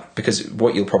like that, because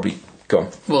what you'll probably go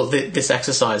on. Well, this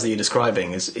exercise that you're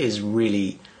describing is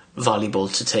really valuable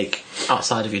to take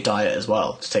outside of your diet as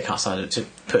well, to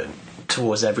put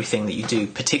towards everything that you do,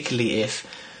 particularly if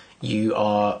you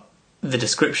are, the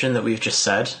description that we've just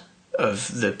said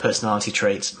of the personality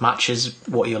traits matches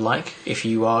what you're like. If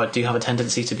you do have a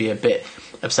tendency to be a bit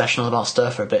obsessional about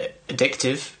stuff, or a bit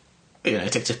addictive,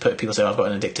 people say, "I've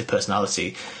got an addictive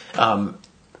personality,"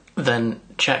 then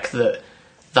check that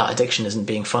addiction isn't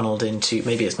being funneled into,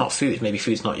 maybe it's not food, maybe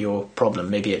food's not your problem,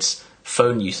 maybe it's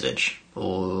phone usage,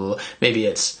 or maybe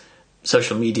it's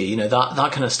social media,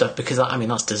 that kind of stuff, because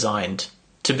that's designed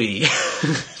to be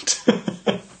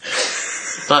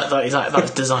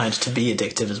that's designed to be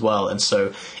addictive as well, and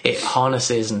so it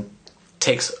harnesses and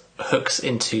takes hooks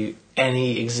into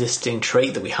any existing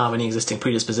trait that we have, any existing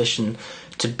predisposition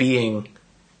to being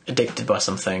addicted by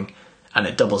something, and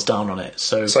it doubles down on it.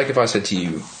 So it's like if I said to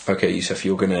you, "Okay, Yusuf,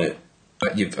 you're gonna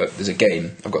there's a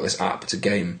game. I've got this app. It's a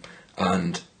game,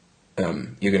 and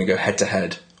you're going to go head to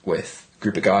head with a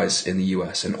group of guys in the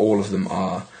US, and all of them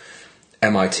are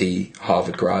MIT,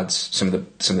 Harvard grads, some of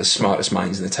the smartest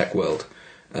minds in the tech world.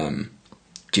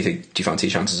 Do you fancy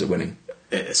your chances of winning?"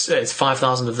 It's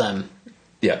 5,000 of them.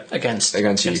 Yeah, against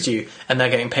you, and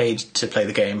they're getting paid to play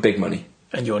the game. Big money,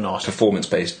 and you're not.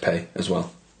 Performance-based pay as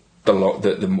well.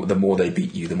 The more they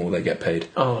beat you, the more they get paid.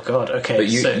 Oh God, okay. But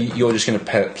you're just going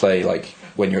to play like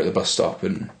when you're at the bus stop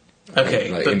and.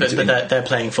 Okay, like, but they're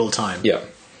playing full time. Yeah.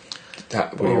 I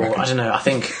don't know. I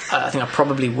think I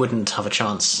probably wouldn't have a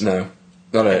chance. No,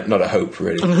 not a hope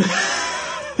really.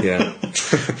 Yeah.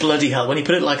 Bloody hell! When you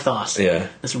put it like that, yeah,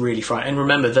 it's really frightening. And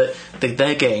remember that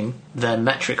their game, their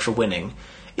metric for winning,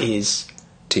 is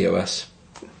TOS,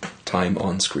 time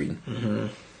on screen. Mm-hmm.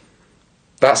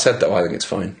 That said, though, I think it's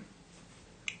fine.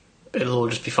 It'll all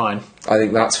just be fine. I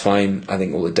think that's fine. I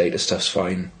think all the data stuff's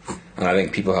fine, and I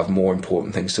think people have more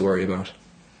important things to worry about.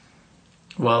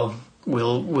 Well,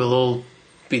 we'll all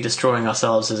be destroying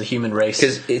ourselves as a human race.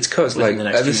 Because like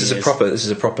this is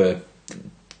a proper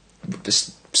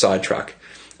sidetrack.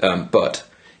 But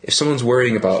if someone's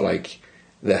worrying about like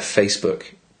their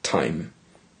Facebook time,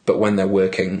 but when they're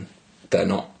working, they're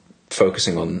not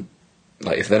focusing on,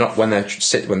 like, if they're not when they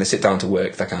sit down to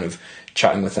work, they're kind of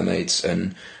chatting with their mates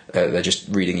and they're just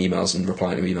reading emails and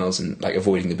replying to emails and like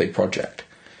avoiding the big project.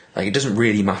 Like, it doesn't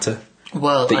really matter.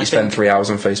 Well, that you spend 3 hours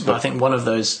on Facebook. But I think one of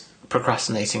those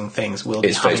procrastinating things will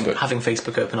be having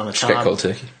Facebook open on the tab. Get cold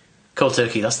turkey. Cold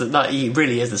turkey. That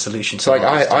really is the solution. To So like a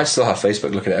lot of I stuff. still have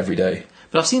Facebook, look at it every day.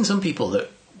 But I've seen some people that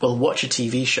will watch a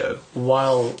TV show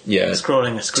while Yeah,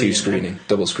 scrolling a screen.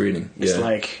 double screening. It's Yeah,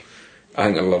 like I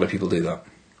think a lot of people do that.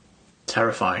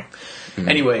 terrifying.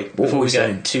 Anyway, were before we we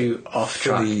saying? get too off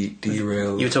track,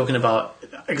 Derailed. you were talking about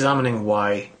examining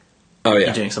why Oh yeah.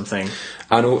 you're doing something.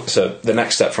 And also, the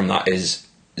next step from that is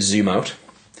zoom out.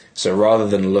 So rather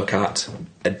than look at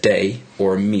a day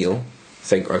or a meal,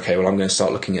 think, okay, well, I'm going to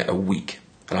start looking at a week,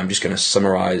 and I'm just going to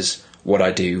summarise what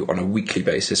I do on a weekly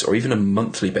basis or even a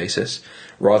monthly basis,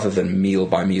 rather than meal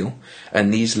by meal.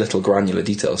 And these little granular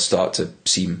details start to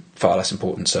seem far less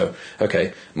important. So,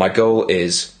 okay, my goal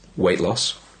is weight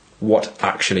loss. What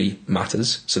actually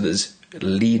matters? So there's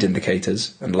lead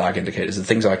indicators and lag indicators, the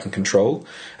things I can control,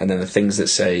 and then the things that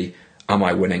say, am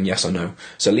I winning, yes or no?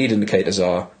 So lead indicators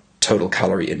are total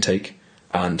calorie intake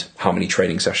and how many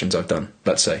training sessions I've done,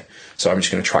 let's say. So I'm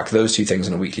just going to track those two things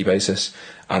on a weekly basis,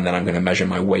 and then I'm going to measure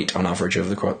my weight on average over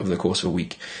the course of a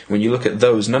week. When you look at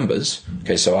those numbers,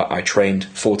 okay, so I trained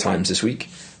 4 times this week,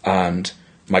 and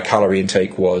my calorie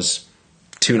intake was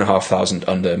 2,500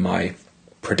 under my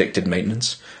predicted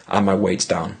maintenance, and my weight's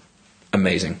down.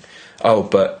 Amazing. Oh,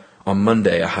 but on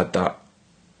Monday I had that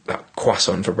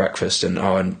croissant for breakfast, and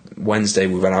on Wednesday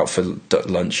we went out for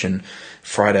lunch, and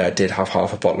Friday I did have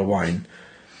half a bottle of wine.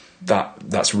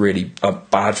 That's really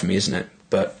bad for me, isn't it?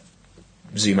 But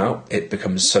zoom out, it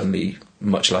becomes suddenly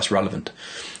much less relevant.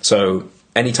 So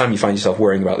anytime you find yourself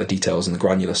worrying about the details and the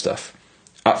granular stuff,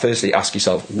 firstly ask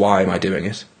yourself, why am I doing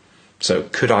it? So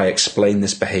could I explain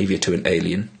this behaviour to an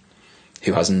alien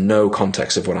who has no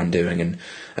context of what I'm doing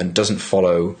and doesn't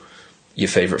follow your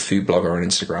favourite food blogger on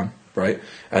Instagram, right?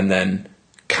 And then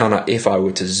if I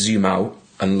were to zoom out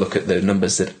and look at the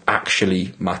numbers that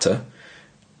actually matter,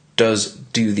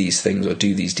 do these things or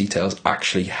do these details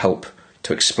actually help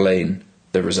to explain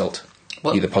the result,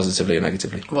 either positively or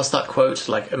negatively? What's that quote?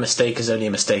 Like, a mistake is only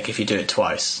a mistake if you do it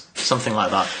twice. Something like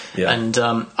that. Yeah. And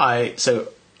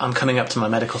I'm coming up to my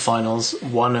medical finals.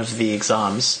 One of the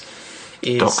exams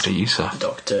is...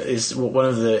 one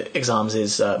of the exams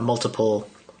is multiple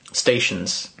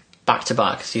stations back to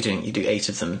back. So you do 8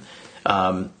 of them,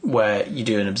 where you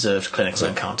do an observed clinical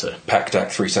encounter. Pec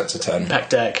deck, 3 sets of 10. Pec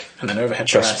deck, and then overhead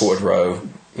Chest press. forward row,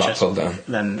 lat pull down.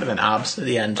 Then abs at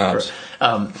the end. Abs.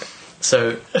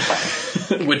 So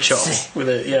wood chop with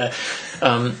it, yeah.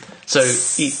 So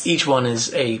each one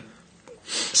is a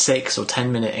 6 or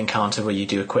 10 minute encounter where you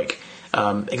do a quick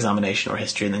examination or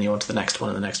history, and then you're on to the next one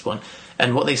and the next one.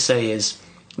 And what they say is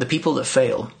the people that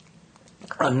fail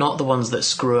are not the ones that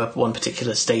screw up one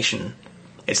particular station.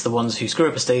 It's the ones who screw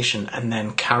up a station and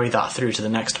then carry that through to the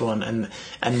next one, and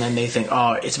then they think,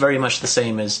 oh, it's very much the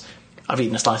same as I've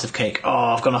eaten a slice of cake. Oh,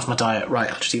 I've gone off my diet. Right,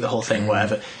 I'll just eat the whole thing,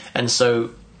 whatever. And so,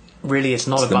 really, it's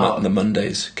not about the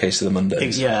Mondays case of the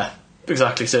Mondays. Yeah,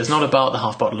 exactly. So it's not about the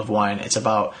half bottle of wine. It's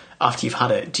about, after you've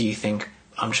had it, do you think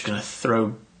I'm just going to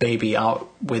throw baby out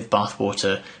with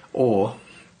bathwater, or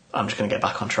I'm just going to get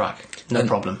back on track? No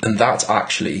problem. And that's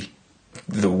actually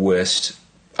the worst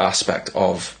aspect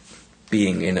of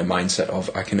being in a mindset of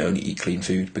I can only eat clean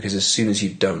food, because as soon as you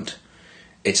don't,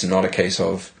 it's not a case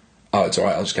of, oh, it's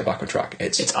alright, I'll just get back on track.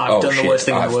 It's I've done the worst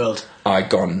thing in the world. I've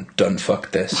done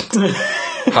fucked this.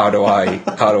 How do I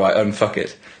unfuck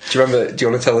it? Do you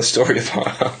want to tell the story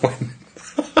about when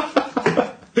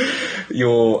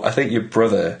I think your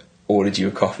brother ordered you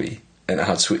a coffee and it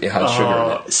had sugar in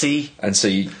it. See? And so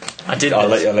I did I'll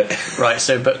this. let you. Right,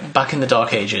 so but back in the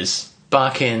dark ages,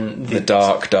 back in The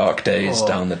dark days,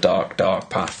 down the dark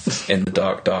path, in the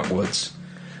dark woods.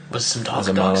 was some dark, There's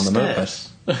a man on the stairs.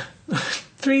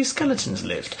 3 skeletons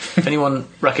lived. If anyone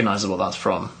recognises what that's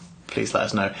from, please let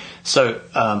us know. So,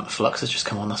 Flux has just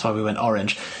come on, that's why we went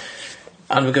orange.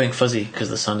 And we're going fuzzy because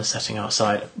the sun is setting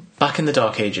outside. Back in the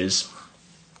dark ages,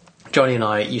 Johnny and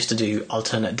I used to do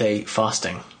alternate day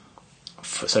fasting.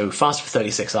 So fast for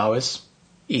 36 hours,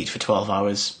 eat for 12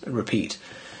 hours, repeat.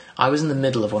 I was in the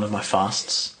middle of one of my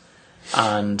fasts,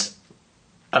 and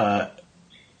I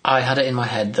had it in my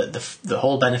head that the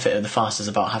whole benefit of the fast is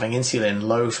about having insulin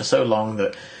low for so long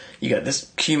that you get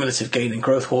this cumulative gain in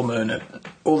growth hormone and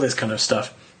all this kind of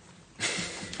stuff.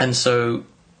 And so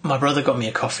my brother got me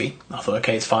a coffee. I thought,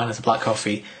 okay, it's fine, it's a black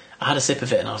coffee. I had a sip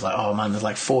of it and I was like, oh man, there's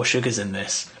like 4 sugars in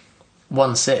this.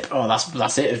 1 sip, oh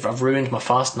that's it, I've ruined my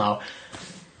fast now.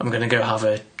 I'm going to go have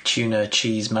a tuna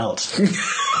cheese melt.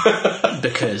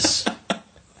 Because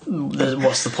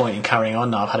what's the point in carrying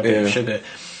on now? I've had a bit of sugar.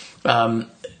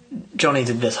 Johnny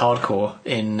did this hardcore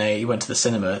he went to the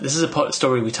cinema. This is a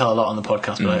story we tell a lot on the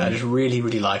podcast, but I just really,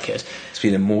 really like it. It's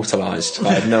been immortalised.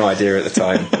 I had no idea at the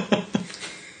time.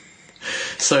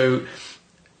 So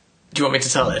Do you want me to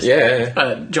tell it?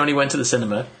 Yeah. Johnny went to the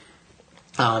cinema,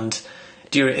 and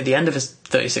at the end of his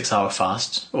 36-hour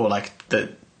fast, or like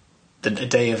the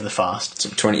day of the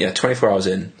fast, 24 hours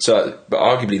in. So, but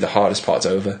arguably the hardest part's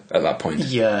over at that point.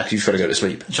 Yeah. 'Cause you've got to go to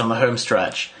sleep. on the home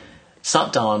stretch,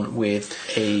 sat down with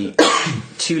a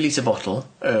 2-litre bottle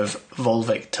of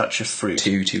Volvic Touch of Fruit.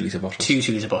 2 2-litre bottles. 2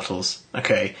 2-litre bottles.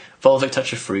 Okay. Volvic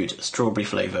Touch of Fruit, strawberry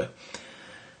flavour.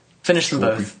 Finished them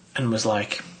both and was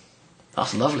like,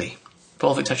 that's lovely.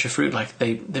 Volvic Touch of Fruit, like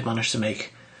they managed to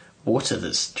make water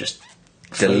that's just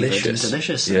flavoured and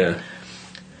delicious. Yeah.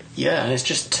 Yeah, and it's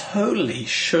just totally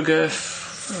sugar.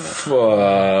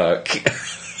 Fuck.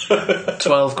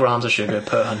 12 grams of sugar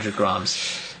per 100 grams,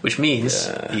 which means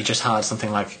you just had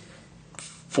something like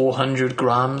 400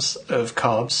 grams of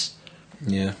carbs.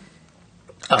 Yeah.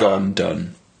 Gone,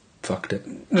 done. Fucked it.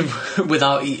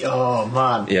 Without oh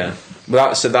man. Yeah.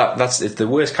 That's it's the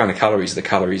worst kind of calories, the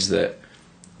calories that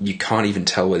you can't even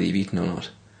tell whether you've eaten or not.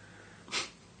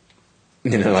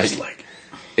 You know, like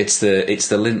it's the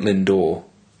Lindt Lindor,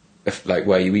 like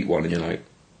where you eat one and you're like,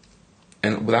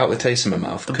 and without the taste in my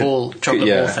mouth. The chocolate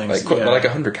ball things. Like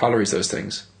 100 calories, those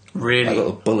things. Really? Like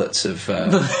little bullets of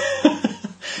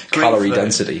calorie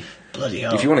density. Bloody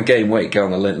hell. If you want to gain weight, go on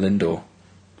the Lindt Lindor.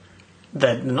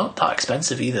 They're not that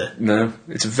expensive either. No,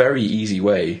 it's a very easy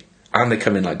way. And they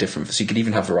come in like different, so you could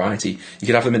even have variety. You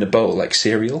could have them in a bowl, like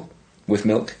cereal, with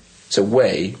milk. So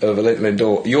whey over Lindt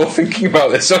Lindor. You're thinking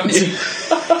about this, aren't you?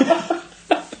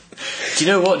 Do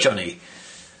you know what, Johnny?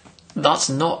 That's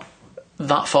not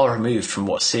that far removed from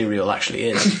what cereal actually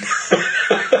is.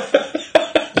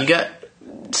 You get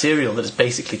cereal that is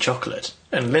basically chocolate,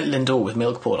 and Lindt Lindor with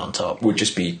milk poured on top. It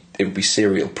would be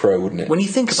Cereal Pro, wouldn't it? When you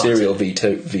think about Cereal it,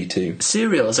 V2.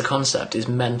 Cereal as a concept is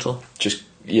mental. Just,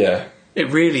 yeah. It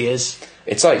really is.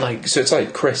 It's like it's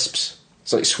like crisps.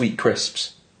 It's like sweet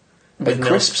crisps. Like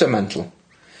crisps are mental.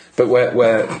 But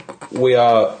where we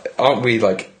aren't we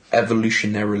like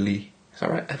evolutionarily, is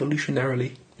that right?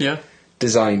 Evolutionarily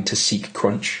designed to seek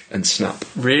crunch and snap.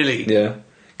 Really? Yeah.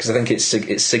 Because I think it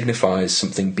signifies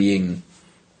something being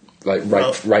like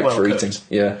ripe for cooked. eating.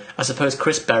 Yeah. I suppose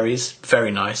crisp berries,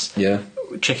 very nice. Yeah.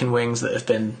 Chicken wings that have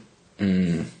been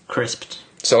crisped.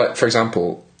 So, like, for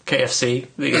example, KFC,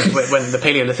 when the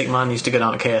Paleolithic man used to go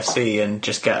down to KFC and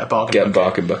just get a bargain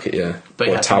bucket, yeah. But or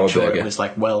you a had to tower make sure burger. it was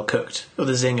like well cooked. Or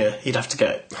the zinger, you'd have to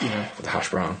get, with the hash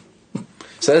brown.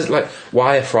 So there's like,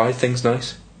 why are fried things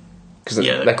nice? Because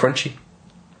they're crunchy.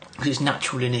 Because it's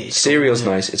natural in it. Cereal's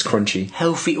nice, it's crunchy.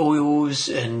 Healthy oils,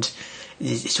 and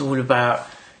it's all about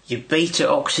your beta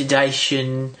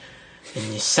oxidation and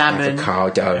your salmon.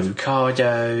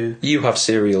 Avocado. You have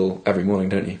cereal every morning,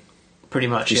 don't you? Pretty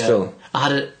much, Do you still?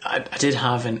 I did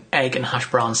have an egg and hash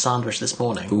brown sandwich this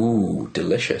morning. Ooh,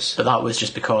 delicious. But that was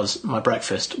just because my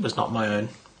breakfast was not my own.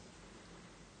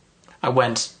 I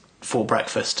went for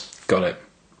breakfast. Got it.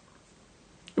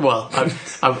 Well,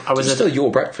 I was It's still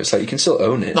your breakfast. Like, you can still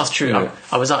own it. That's true. You know.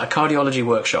 I was at a cardiology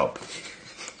workshop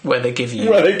where they give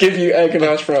you egg and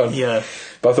hash brown. Yeah,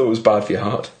 But I thought it was bad for your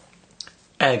heart.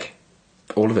 egg,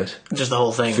 All of it. just the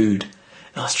whole thing. Food.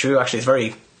 That's true. Actually, it's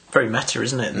very, very meta,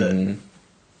 isn't it? That,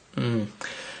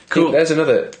 Cool. There's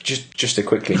another. Just to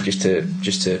quickly, just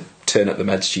to turn up the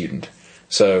med student.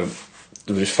 So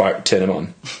we'll just turn him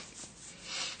on.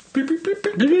 Beep, beep, beep,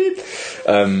 beep, beep.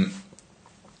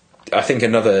 I think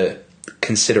another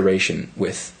consideration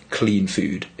with clean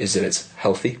food is that it's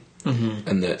healthy,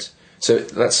 and that. So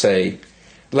let's say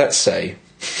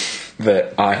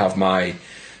that I have my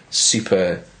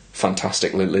super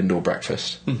fantastic Lindt Lindor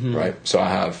breakfast, right? So I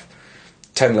have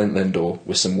 10 Lindt Lindor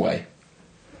with some whey.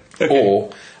 Okay. Or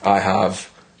I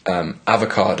have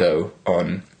avocado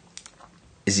on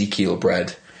Ezekiel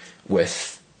bread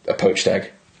with a poached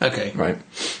egg. Okay. Right?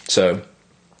 So,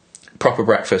 proper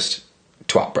breakfast,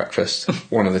 twat breakfast,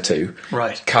 one of the two.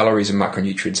 Right. Calories and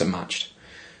macronutrients are matched.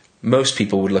 Most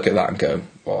people would look at that and go,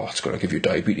 oh, it's going to give you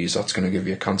diabetes, that's going to give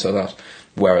you cancer, that.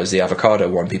 Whereas the avocado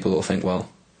one, people will think, well,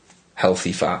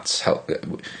 healthy fats.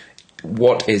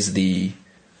 What is the...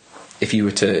 If you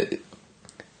were to...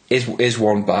 Is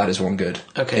one bad, is one good?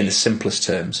 Okay. In the simplest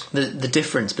terms. The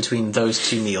difference between those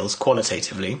two meals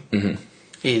qualitatively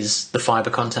is the fibre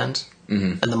content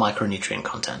and the micronutrient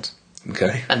content.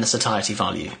 Okay. And the satiety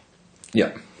value.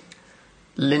 Yeah.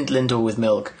 Lindt Lindor with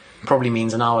milk probably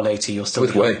means an hour later you'll still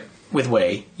with whey. With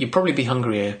whey, you'd probably be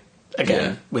hungrier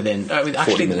again within... actually,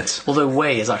 40 minutes. Although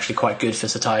whey is actually quite good for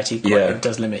satiety. It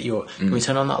does limit your... Can we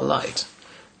turn on that light?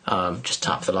 Just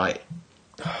tap the light.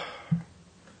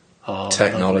 Oh,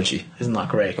 technology. Lovely. Isn't that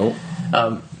great?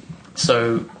 Oh.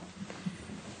 So,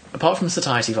 apart from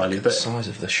satiety value... but the size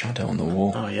of the shadow on the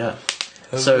wall. Oh, yeah.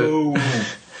 Hello.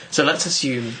 So let's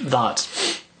assume that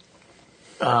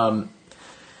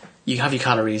you have your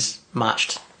calories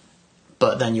matched,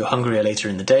 but then you're hungrier later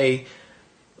in the day.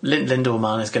 Lindor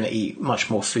man is going to eat much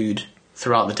more food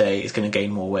throughout the day, is going to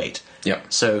gain more weight. Yeah.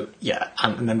 So, yeah,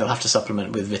 and then they'll have to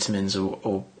supplement with vitamins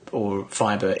or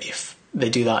fibre if they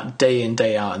do that day in,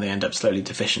 day out, and they end up slowly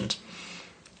deficient.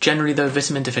 Generally, though,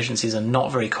 vitamin deficiencies are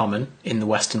not very common in the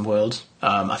Western world.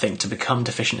 I think to become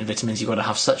deficient in vitamins, you've got to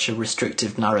have such a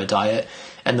restrictive, narrow diet.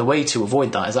 And the way to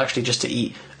avoid that is actually just to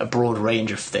eat a broad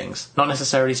range of things, not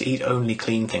necessarily to eat only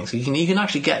clean things. You can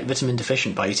actually get vitamin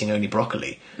deficient by eating only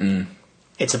broccoli.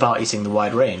 It's about eating the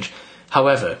wide range.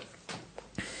 However,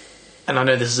 and I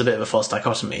know this is a bit of a false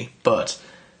dichotomy, but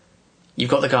you've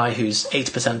got the guy who's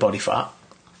 8% body fat,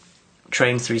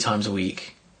 trains 3 times a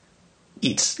week,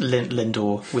 eats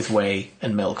Lindor with whey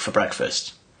and milk for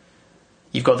breakfast.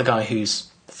 You've got the guy who's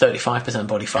 35%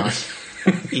 body fat,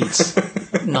 eats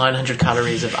 900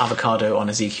 calories of avocado on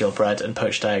Ezekiel bread and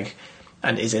poached egg,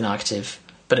 and is inactive,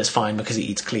 but it's fine because he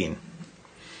eats clean.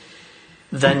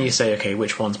 Then you say, okay,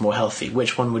 which one's more healthy?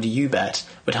 Which one would you bet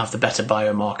would have the better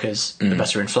biomarkers, the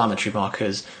better inflammatory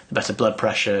markers, the better blood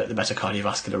pressure, the better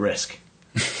cardiovascular risk?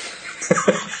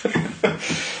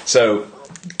 So,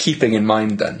 keeping in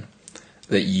mind then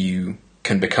that you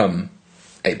can become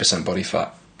 8% body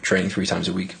fat, training 3 times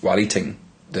a week while eating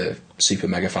the super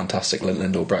mega fantastic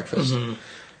Lindor breakfast,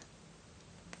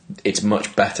 it's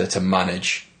much better to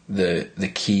manage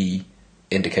the key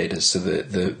indicators, so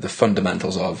the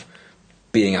fundamentals of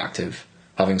being active,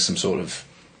 having some sort of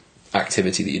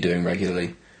activity that you're doing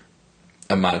regularly,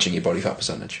 and managing your body fat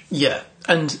percentage. Yeah,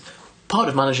 and part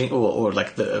of managing, or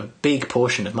like a big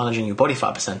portion of managing your body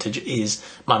fat percentage is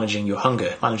managing your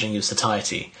hunger, managing your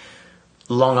satiety.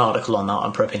 Long article on that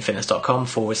on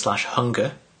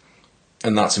propanefitness.com/hunger.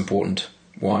 And that's important.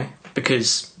 Why?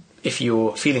 Because if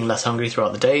you're feeling less hungry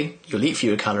throughout the day, you'll eat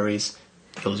fewer calories,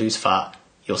 you'll lose fat,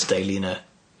 you'll stay leaner.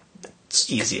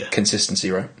 It's easier. Consistency,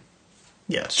 right?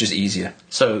 Yeah. It's just easier.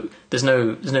 So there's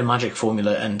no magic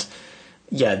formula, and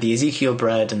yeah, the Ezekiel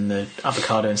bread and the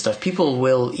avocado and stuff, people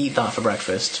will eat that for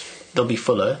breakfast. They'll be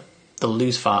fuller, they'll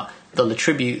lose fat, they'll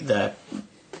attribute their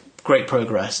great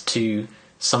progress to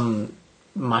some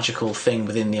magical thing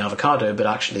within the avocado, but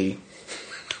actually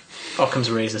Occam's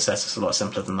razor says it's a lot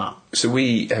simpler than that. So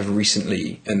we have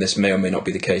recently, and this may or may not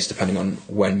be the case depending on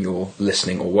when you're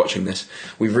listening or watching this,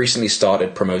 we've recently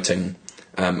started promoting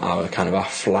our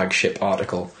flagship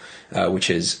article, which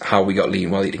is How We Got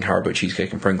Lean While Eating Haribo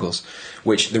Cheesecake and Pringles,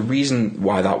 which the reason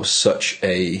why that was such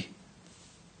a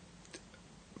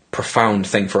profound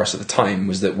thing for us at the time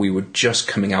was that we were just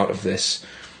coming out of this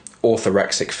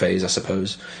orthorexic phase, I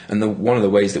suppose, and one of the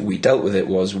ways that we dealt with it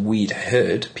was we'd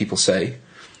heard people say,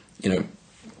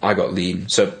 I got lean.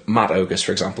 So Matt Ogus,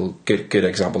 for example, good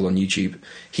example on YouTube,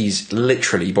 he's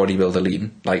literally bodybuilder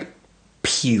lean, like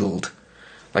peeled.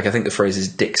 Like, I think the phrase is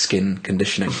dick skin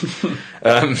conditioning.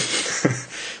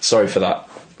 Sorry for that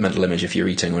mental image if you're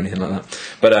eating or anything like that.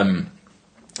 But and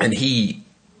he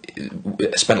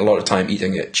spent a lot of time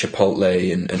eating at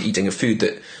Chipotle and eating a food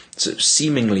that sort of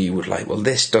seemingly would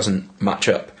this doesn't match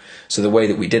up. So the way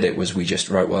that we did it was we just,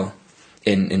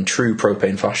 in true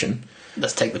propane fashion,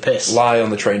 let's take the piss. Lie on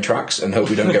the train tracks and hope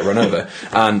we don't get run over.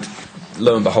 And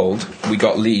lo and behold, we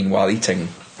got lean while eating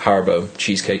Haribo,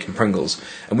 cheesecake and Pringles.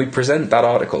 And we present that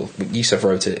article, Yusuf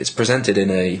wrote it, it's presented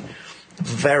in a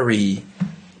very,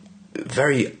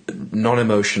 very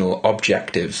non-emotional,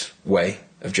 objective way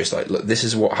of just look, this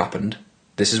is what happened,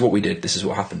 this is what we did, this is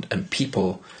what happened. And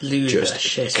people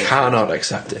just cannot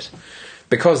accept it.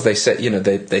 Because they say,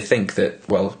 they think that,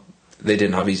 they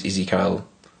didn't have Ezekiel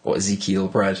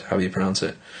bread, how do you pronounce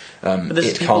it?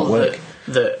 It can't work.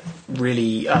 That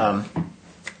really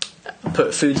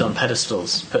put foods on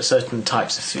pedestals, put certain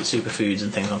types of superfoods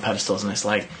and things on pedestals, and it's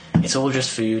all just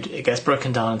food. It gets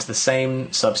broken down into the same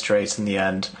substrates in the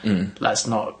end. Let's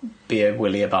not be a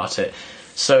willy about it.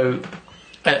 So,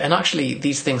 and actually,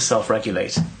 these things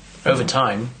self-regulate over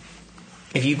time.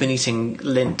 If you've been eating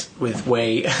Lindt with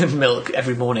whey and milk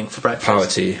every morning for breakfast, power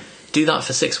tea. Do that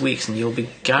for 6 weeks, and you'll be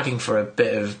gagging for a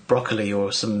bit of broccoli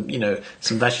or some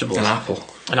vegetables. An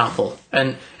apple,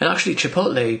 and actually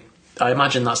Chipotle, I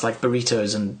imagine that's like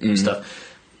burritos and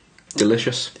stuff.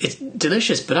 Delicious. It's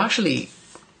delicious, but actually,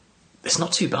 it's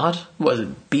not too bad. What is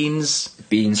it? Beans,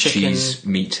 chicken, cheese,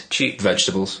 meat,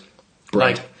 vegetables,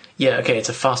 bread. It's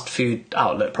a fast food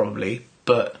outlet probably,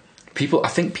 but I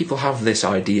think people have this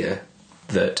idea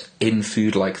that in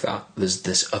food like that, there's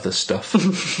this other stuff. Do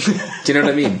you know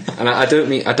what I mean? And I don't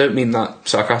mean that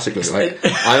sarcastically. Like,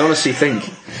 I honestly think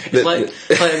that,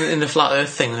 it's like in the flat Earth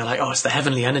thing. They're like, oh, it's the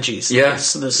heavenly energies. Yeah,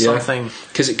 there's something.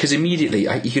 Because immediately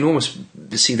you can almost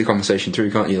see the conversation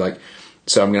through, can't you? Like,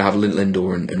 so I'm going to have Lindt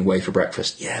Lindor and whey for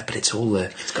breakfast. Yeah, but it's all the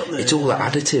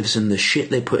additives and the shit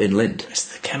they put in Lindt.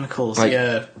 It's the chemicals. Like,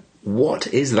 yeah. What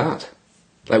is that?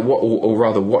 Like, what, or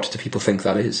rather, what do people think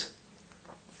that is?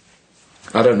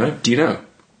 I don't know. Do you know?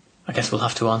 I guess we'll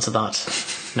have to answer that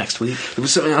next week. There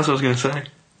was something else I was going to say.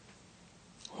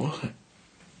 What was it?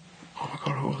 Oh my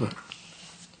god, what was it?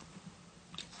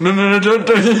 No, don't.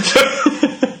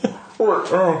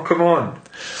 What? Oh, come on.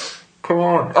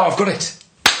 Oh, I've got it.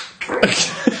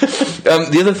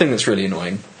 The other thing that's really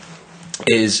annoying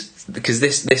is because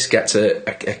this gets a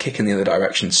kick in the other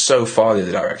direction, so far the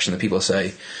other direction that people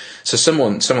say. So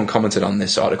someone commented on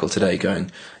this article today,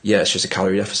 going, "Yeah, it's just a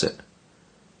calorie deficit."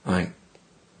 Like,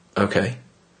 okay,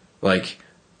 like,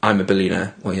 I'm a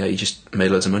billionaire. Well, yeah, you just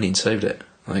made loads of money and saved it.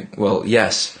 Like, well,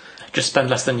 yes. Just spend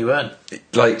less than you earn.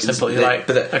 Like, simple. You're like,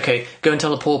 okay, go and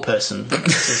tell a poor person to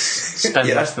spend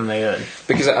less than they earn.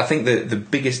 Because I think the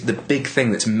big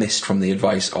thing that's missed from the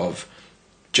advice of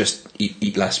just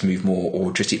eat less, move more,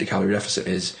 or just eat a calorie deficit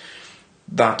is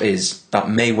that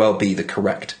may well be the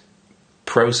correct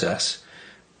process,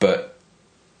 but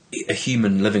a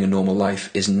human living a normal life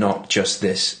is not just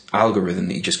this algorithm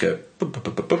that you just go, boop,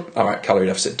 boop, boop, boop, all right, calorie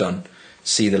deficit done.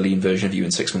 See the lean version of you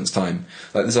in 6 months' time.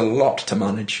 Like, there's a lot to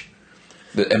manage,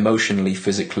 that emotionally,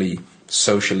 physically,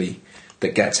 socially,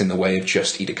 that gets in the way of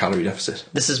just eat a calorie deficit.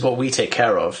 This is what we take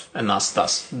care of, and that's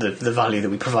the value that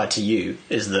we provide to you,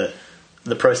 is that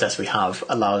the process we have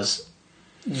allows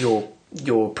your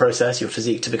process, your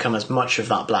physique, to become as much of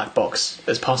that black box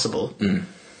as possible.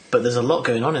 But there's a lot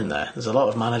going on in there. There's a lot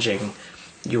of managing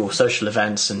your social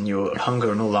events and your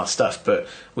hunger and all that stuff, but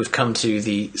we've come to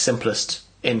the simplest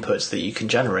inputs that you can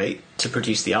generate to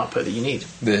produce the output that you need.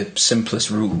 The simplest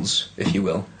rules, if you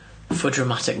will. For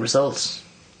dramatic results.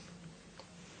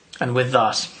 And with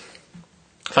that,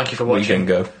 thank you for watching. We can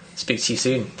go. Speak to you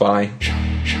soon. Bye.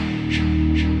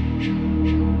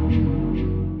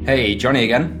 Hey, Johnny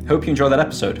again. Hope you enjoyed that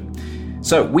episode.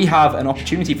 So we have an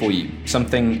opportunity for you,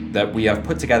 something that we have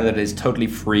put together that is totally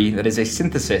free, that is a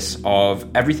synthesis of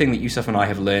everything that Yusuf and I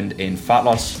have learned in fat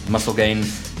loss, muscle gain,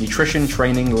 nutrition,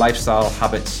 training, lifestyle,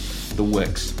 habits, the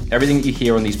works. Everything that you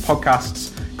hear on these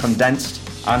podcasts, condensed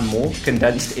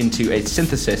into a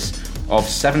synthesis of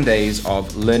 7 days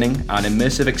of learning and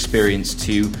immersive experience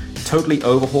to totally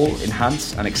overhaul,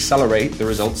 enhance, and accelerate the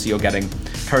results you're getting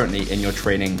currently in your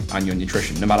training and your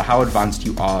nutrition, no matter how advanced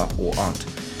you are or aren't.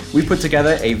 We put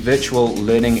together a virtual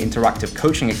learning interactive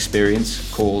coaching experience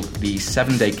called the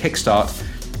 7-Day Kickstart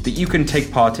that you can take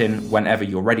part in whenever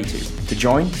you're ready to. To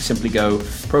join, simply go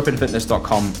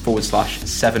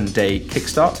propinfitness.com/7-day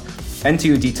kickstart. Enter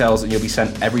your details and you'll be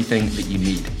sent everything that you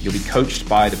need. You'll be coached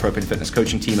by the Propane Fitness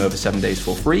coaching team over 7 days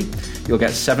for free. You'll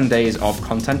get 7 days of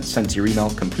content sent to your email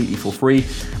completely for free.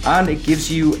 And it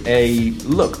gives you a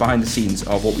look behind the scenes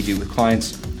of what we do with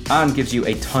clients and gives you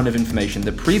a ton of information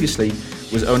that previously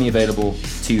was only available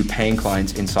to paying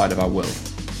clients inside of our world.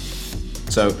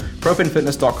 So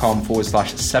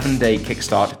propinfitness.com/7-day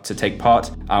kickstart to take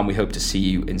part, and we hope to see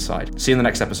you inside. See you in the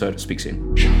next episode. Speak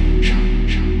soon.